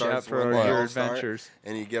football. It Snapchat starts for when they your all start, adventures.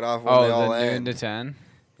 and you get off when Oh, they all the noon end. to 10?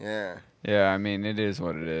 Yeah. Yeah, I mean, it is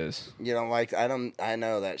what it is. You don't like. I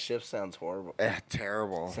know that shift sounds horrible.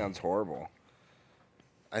 Terrible. Sounds horrible.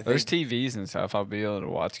 I think, There's TVs and stuff. I'll be able to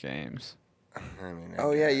watch games. I mean, I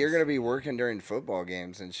Oh yeah, you're guess. gonna be working during football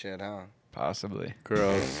games and shit, huh? Possibly.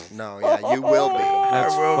 Gross. No, yeah, you will be.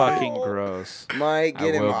 That's fucking gross. Mike,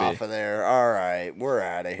 get I him will off be. of there. All right, we're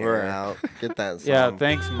out of here. We're out. Get that song. Yeah,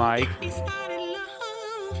 thanks, Mike.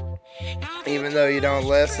 Even though you don't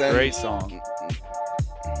listen. Great song.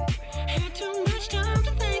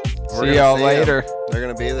 We're See gonna y'all see 'em. later. They're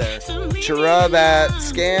going to be there. Cherub at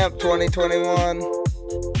Scamp 2021.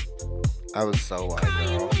 I was so white,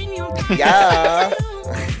 girl. Yeah.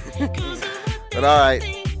 But all right.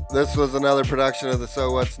 This was another production of the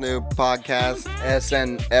So What's New podcast.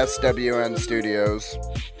 SWN Studios.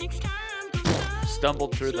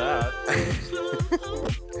 Stumbled through that.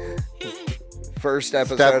 First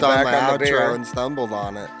episode Stepped on back my on the beer. outro and stumbled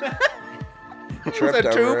on it. Tripped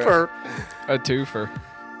over it. A twofer.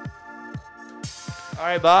 All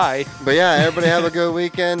right, bye. But yeah, everybody have a good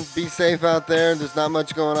weekend. Be safe out there. There's not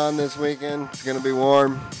much going on this weekend. It's going to be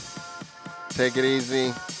warm. Take it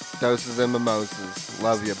easy. Doses and mimosas.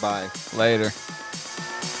 Love you. Bye. Later.